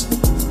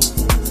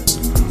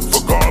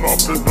 For God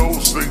often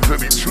knows things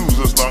that He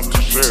chooses not to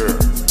share.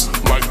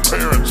 Like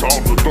parents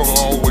often don't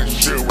always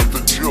share with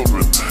the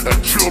children, and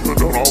children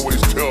don't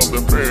always tell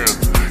their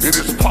parents. It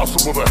is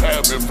possible to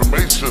have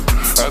information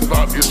and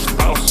not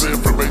espouse the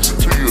information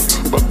to you,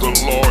 but the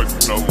Lord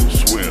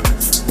knows when.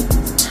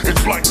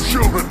 It's like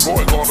children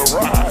going on a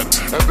ride,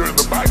 and they're in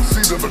the back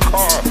seat of the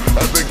car,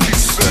 and they keep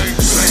saying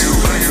to you.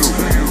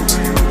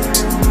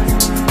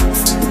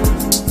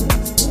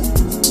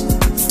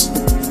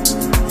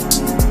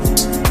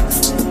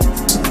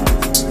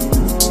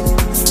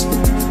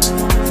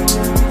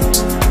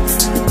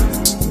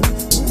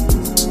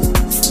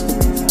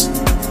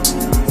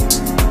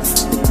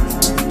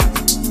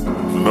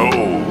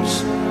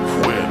 Knows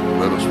when.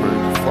 Let us pray.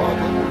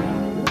 Father,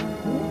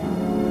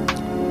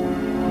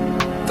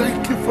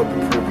 thank you for the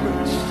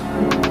privilege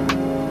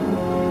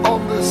on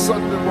this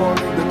Sunday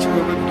morning that you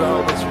have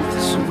endowed us with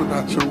the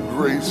supernatural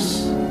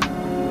grace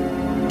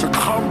to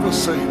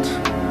conversate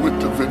with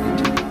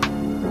divinity,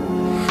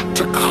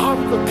 to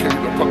convocate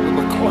up under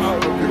the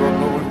cloud of your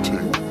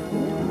anointing,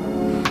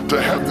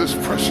 to have this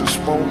precious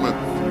moment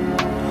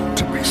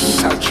to be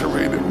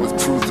saturated with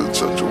truth in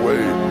such a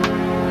way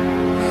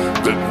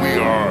that we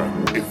are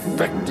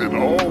affected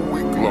all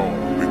week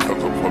long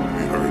because of what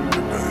we heard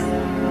today.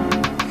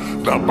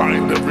 Now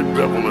bind every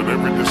devil and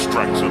every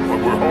distraction.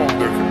 When we're home,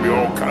 there can be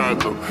all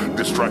kinds of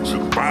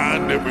distractions.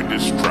 Bind every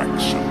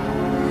distraction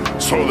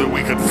so that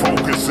we can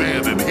focus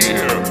in and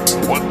hear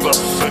what thus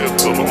saith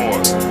the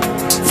Lord.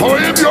 For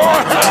in your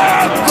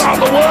hands are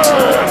the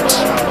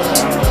words.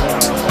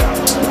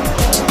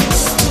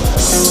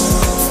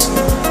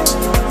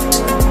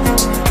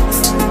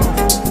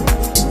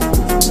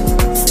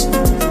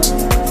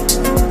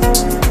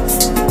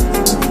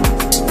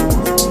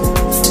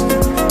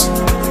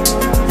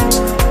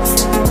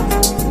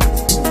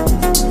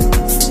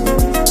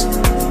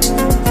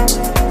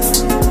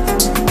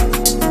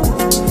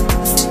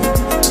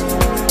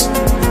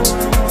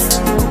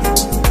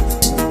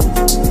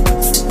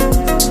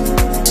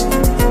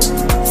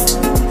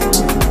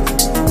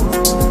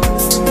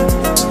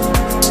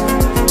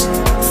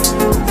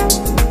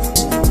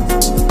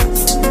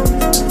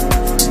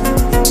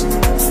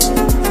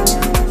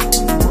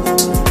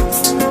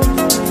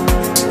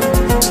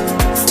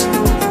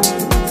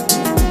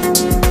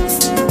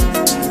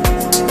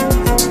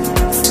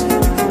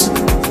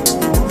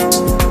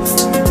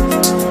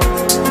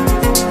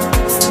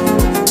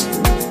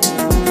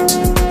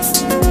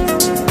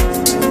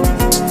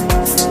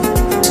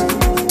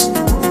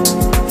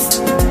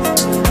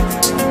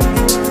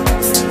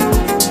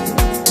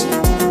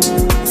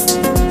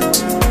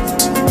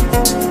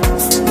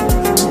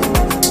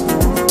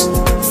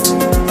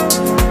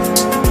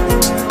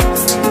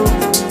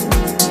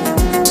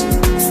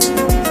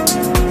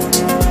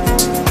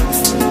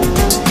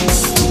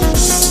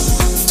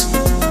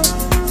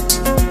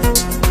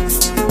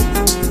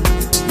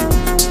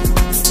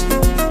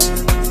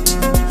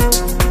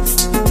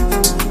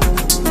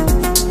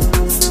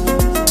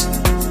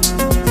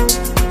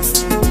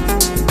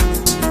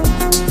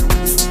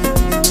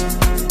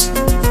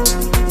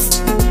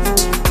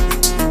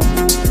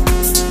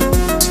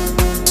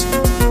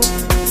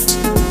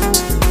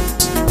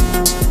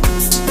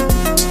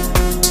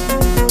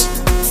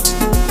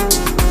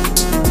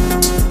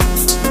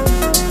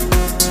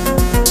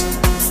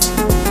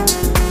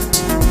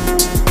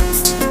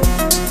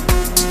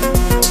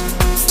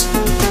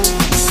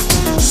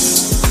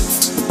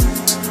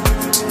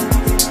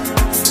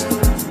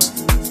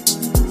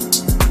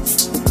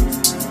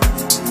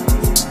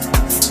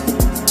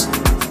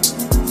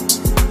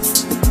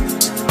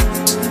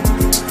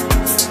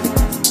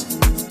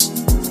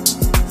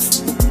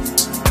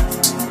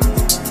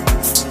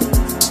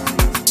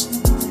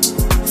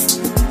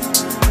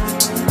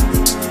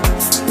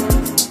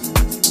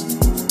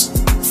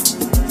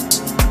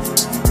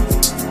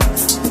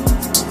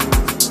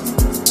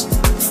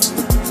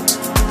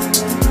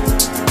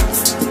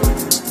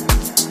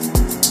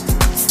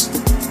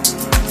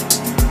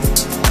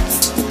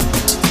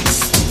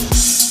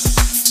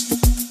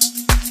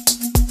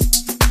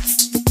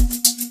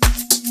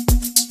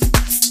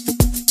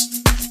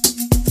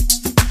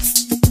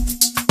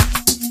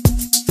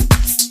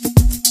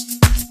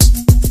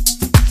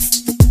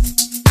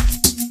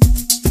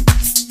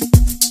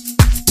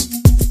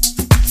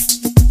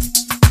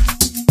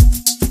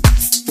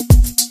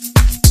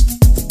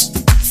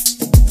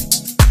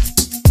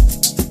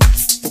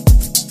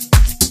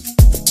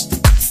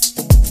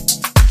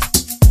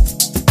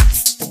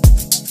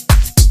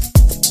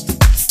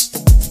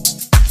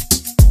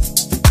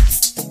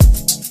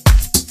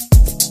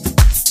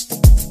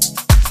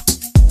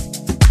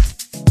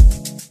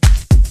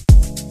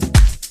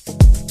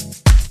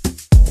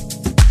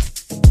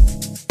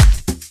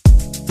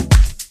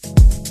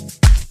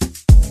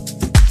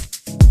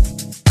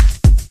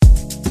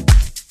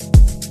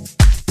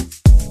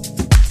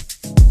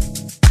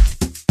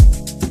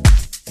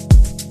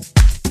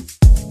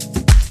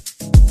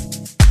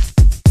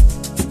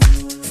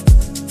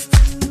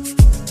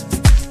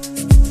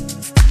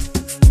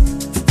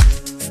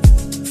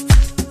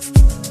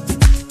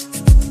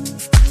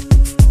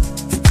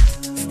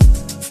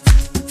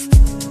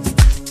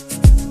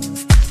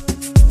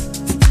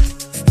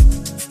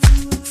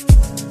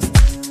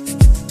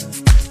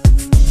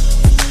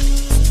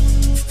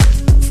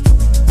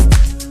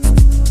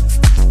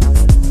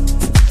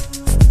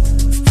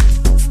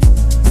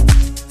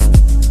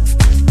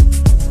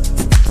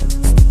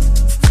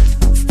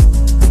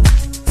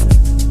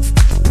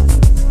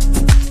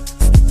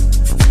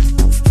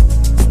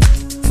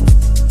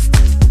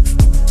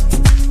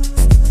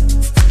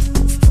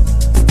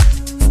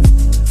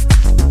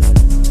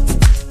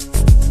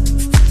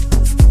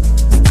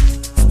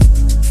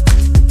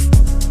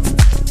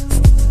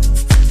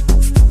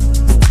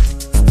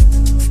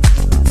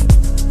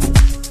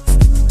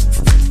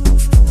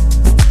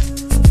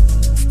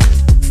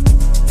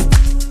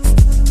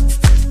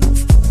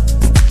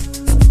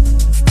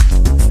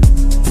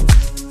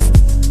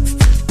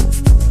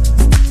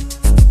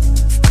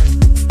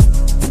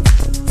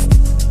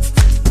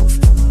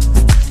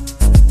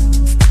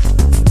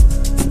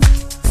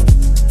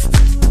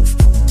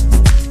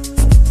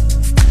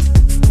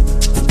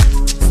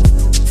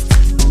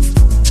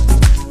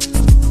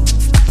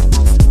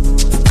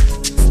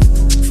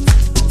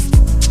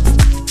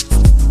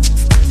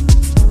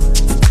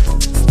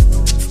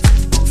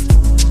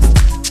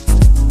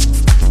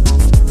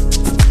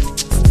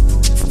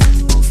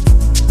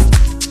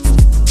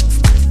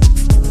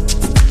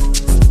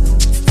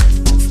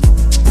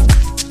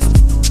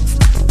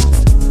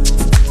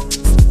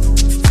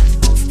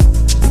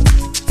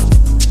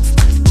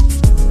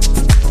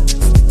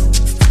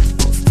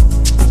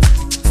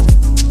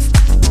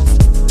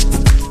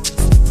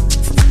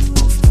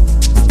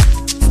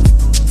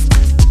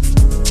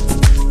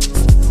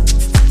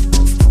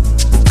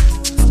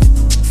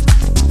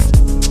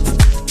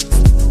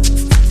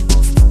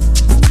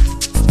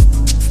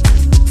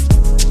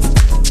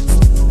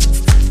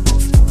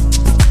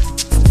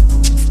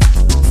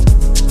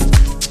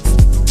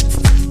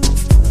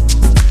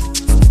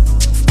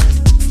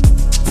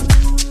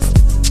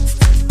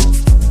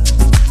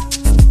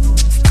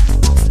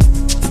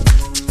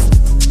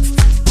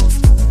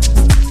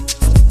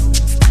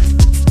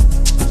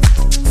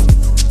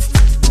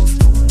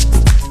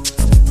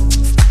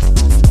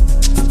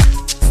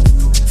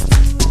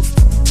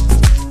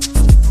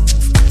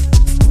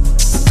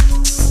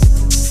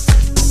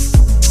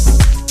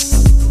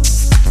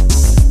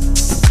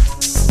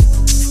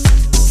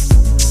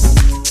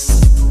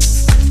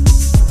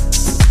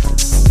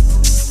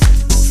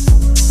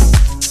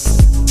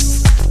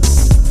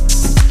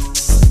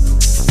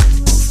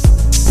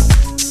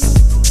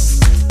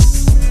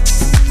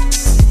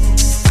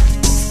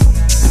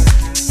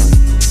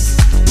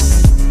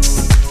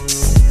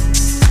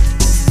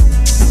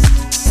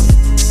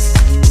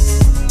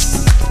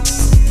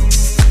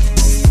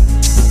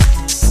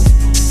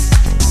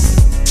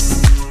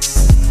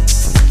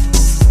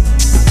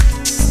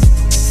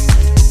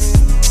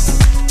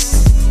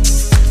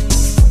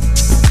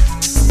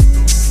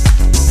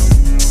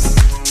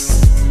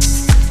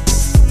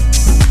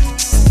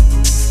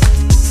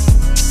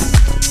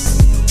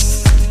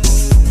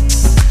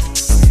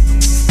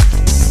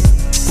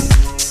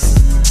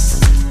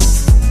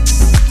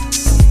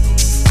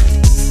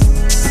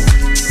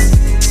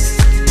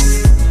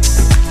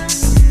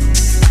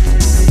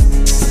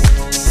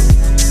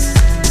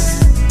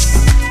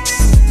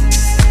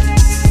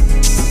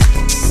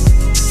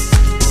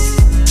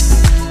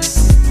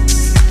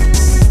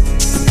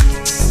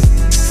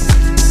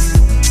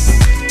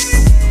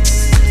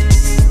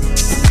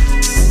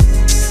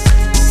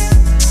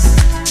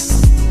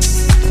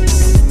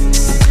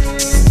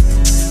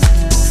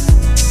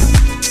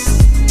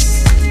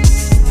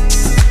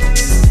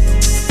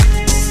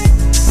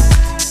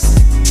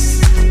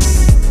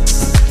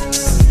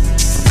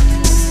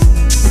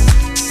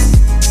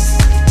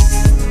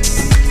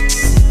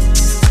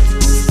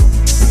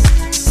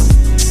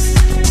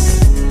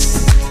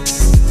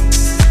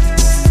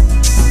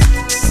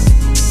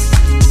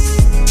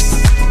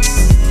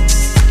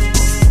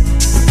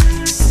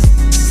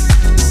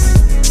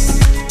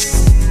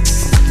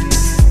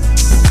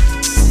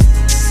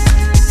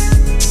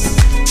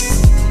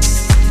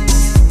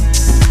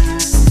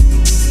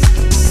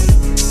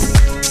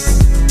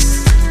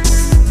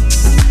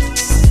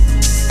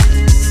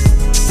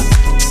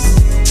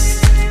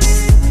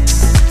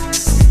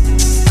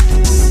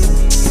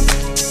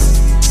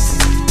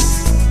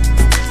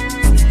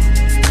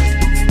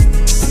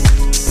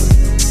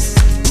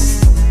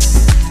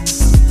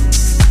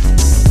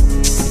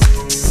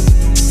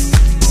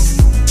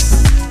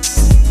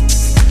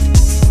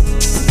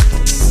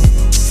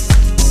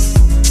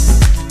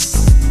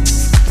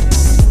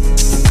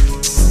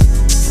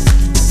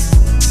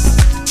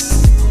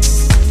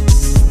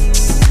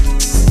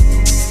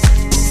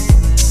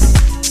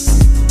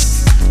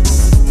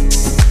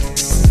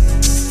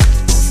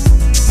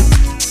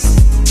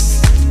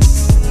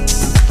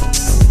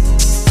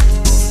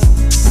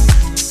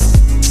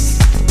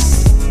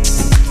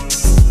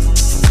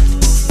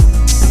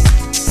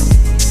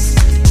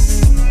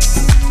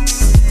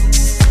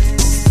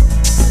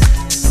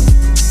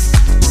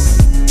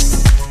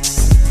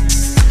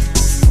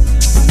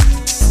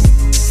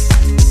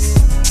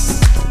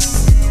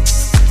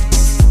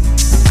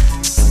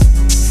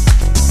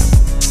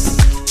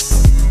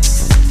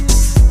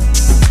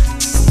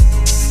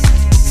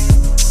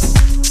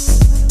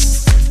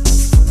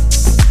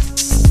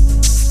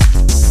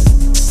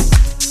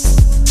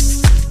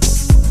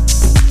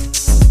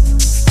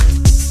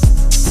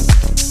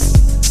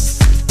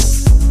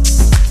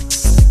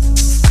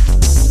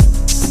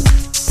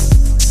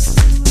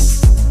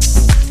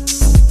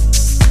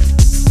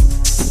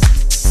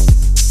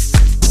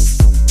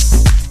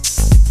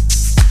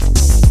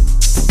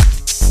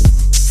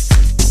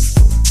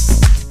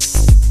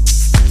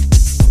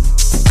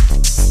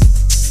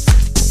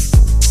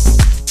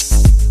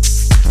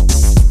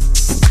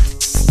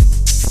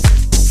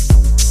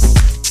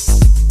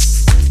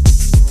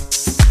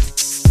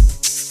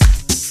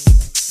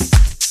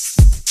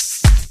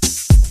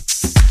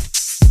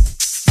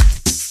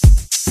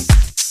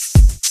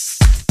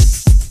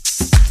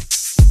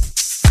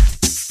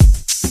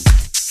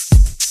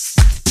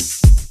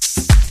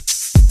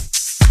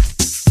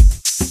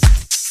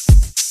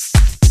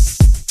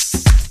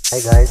 Hey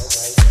guys,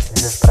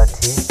 this is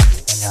Prati,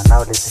 and you're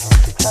now listening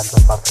to Chants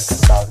of Africa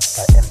Sounds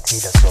by MT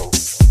The Soul.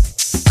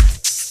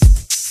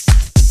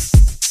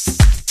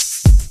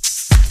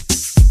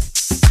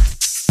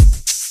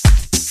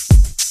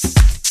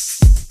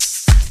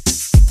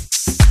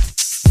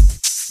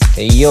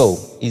 Hey yo,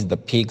 it's the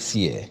Pigs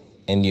here,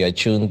 and you are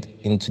tuned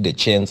into the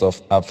Chants of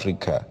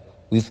Africa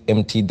with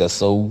MT The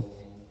Soul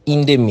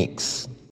in the mix.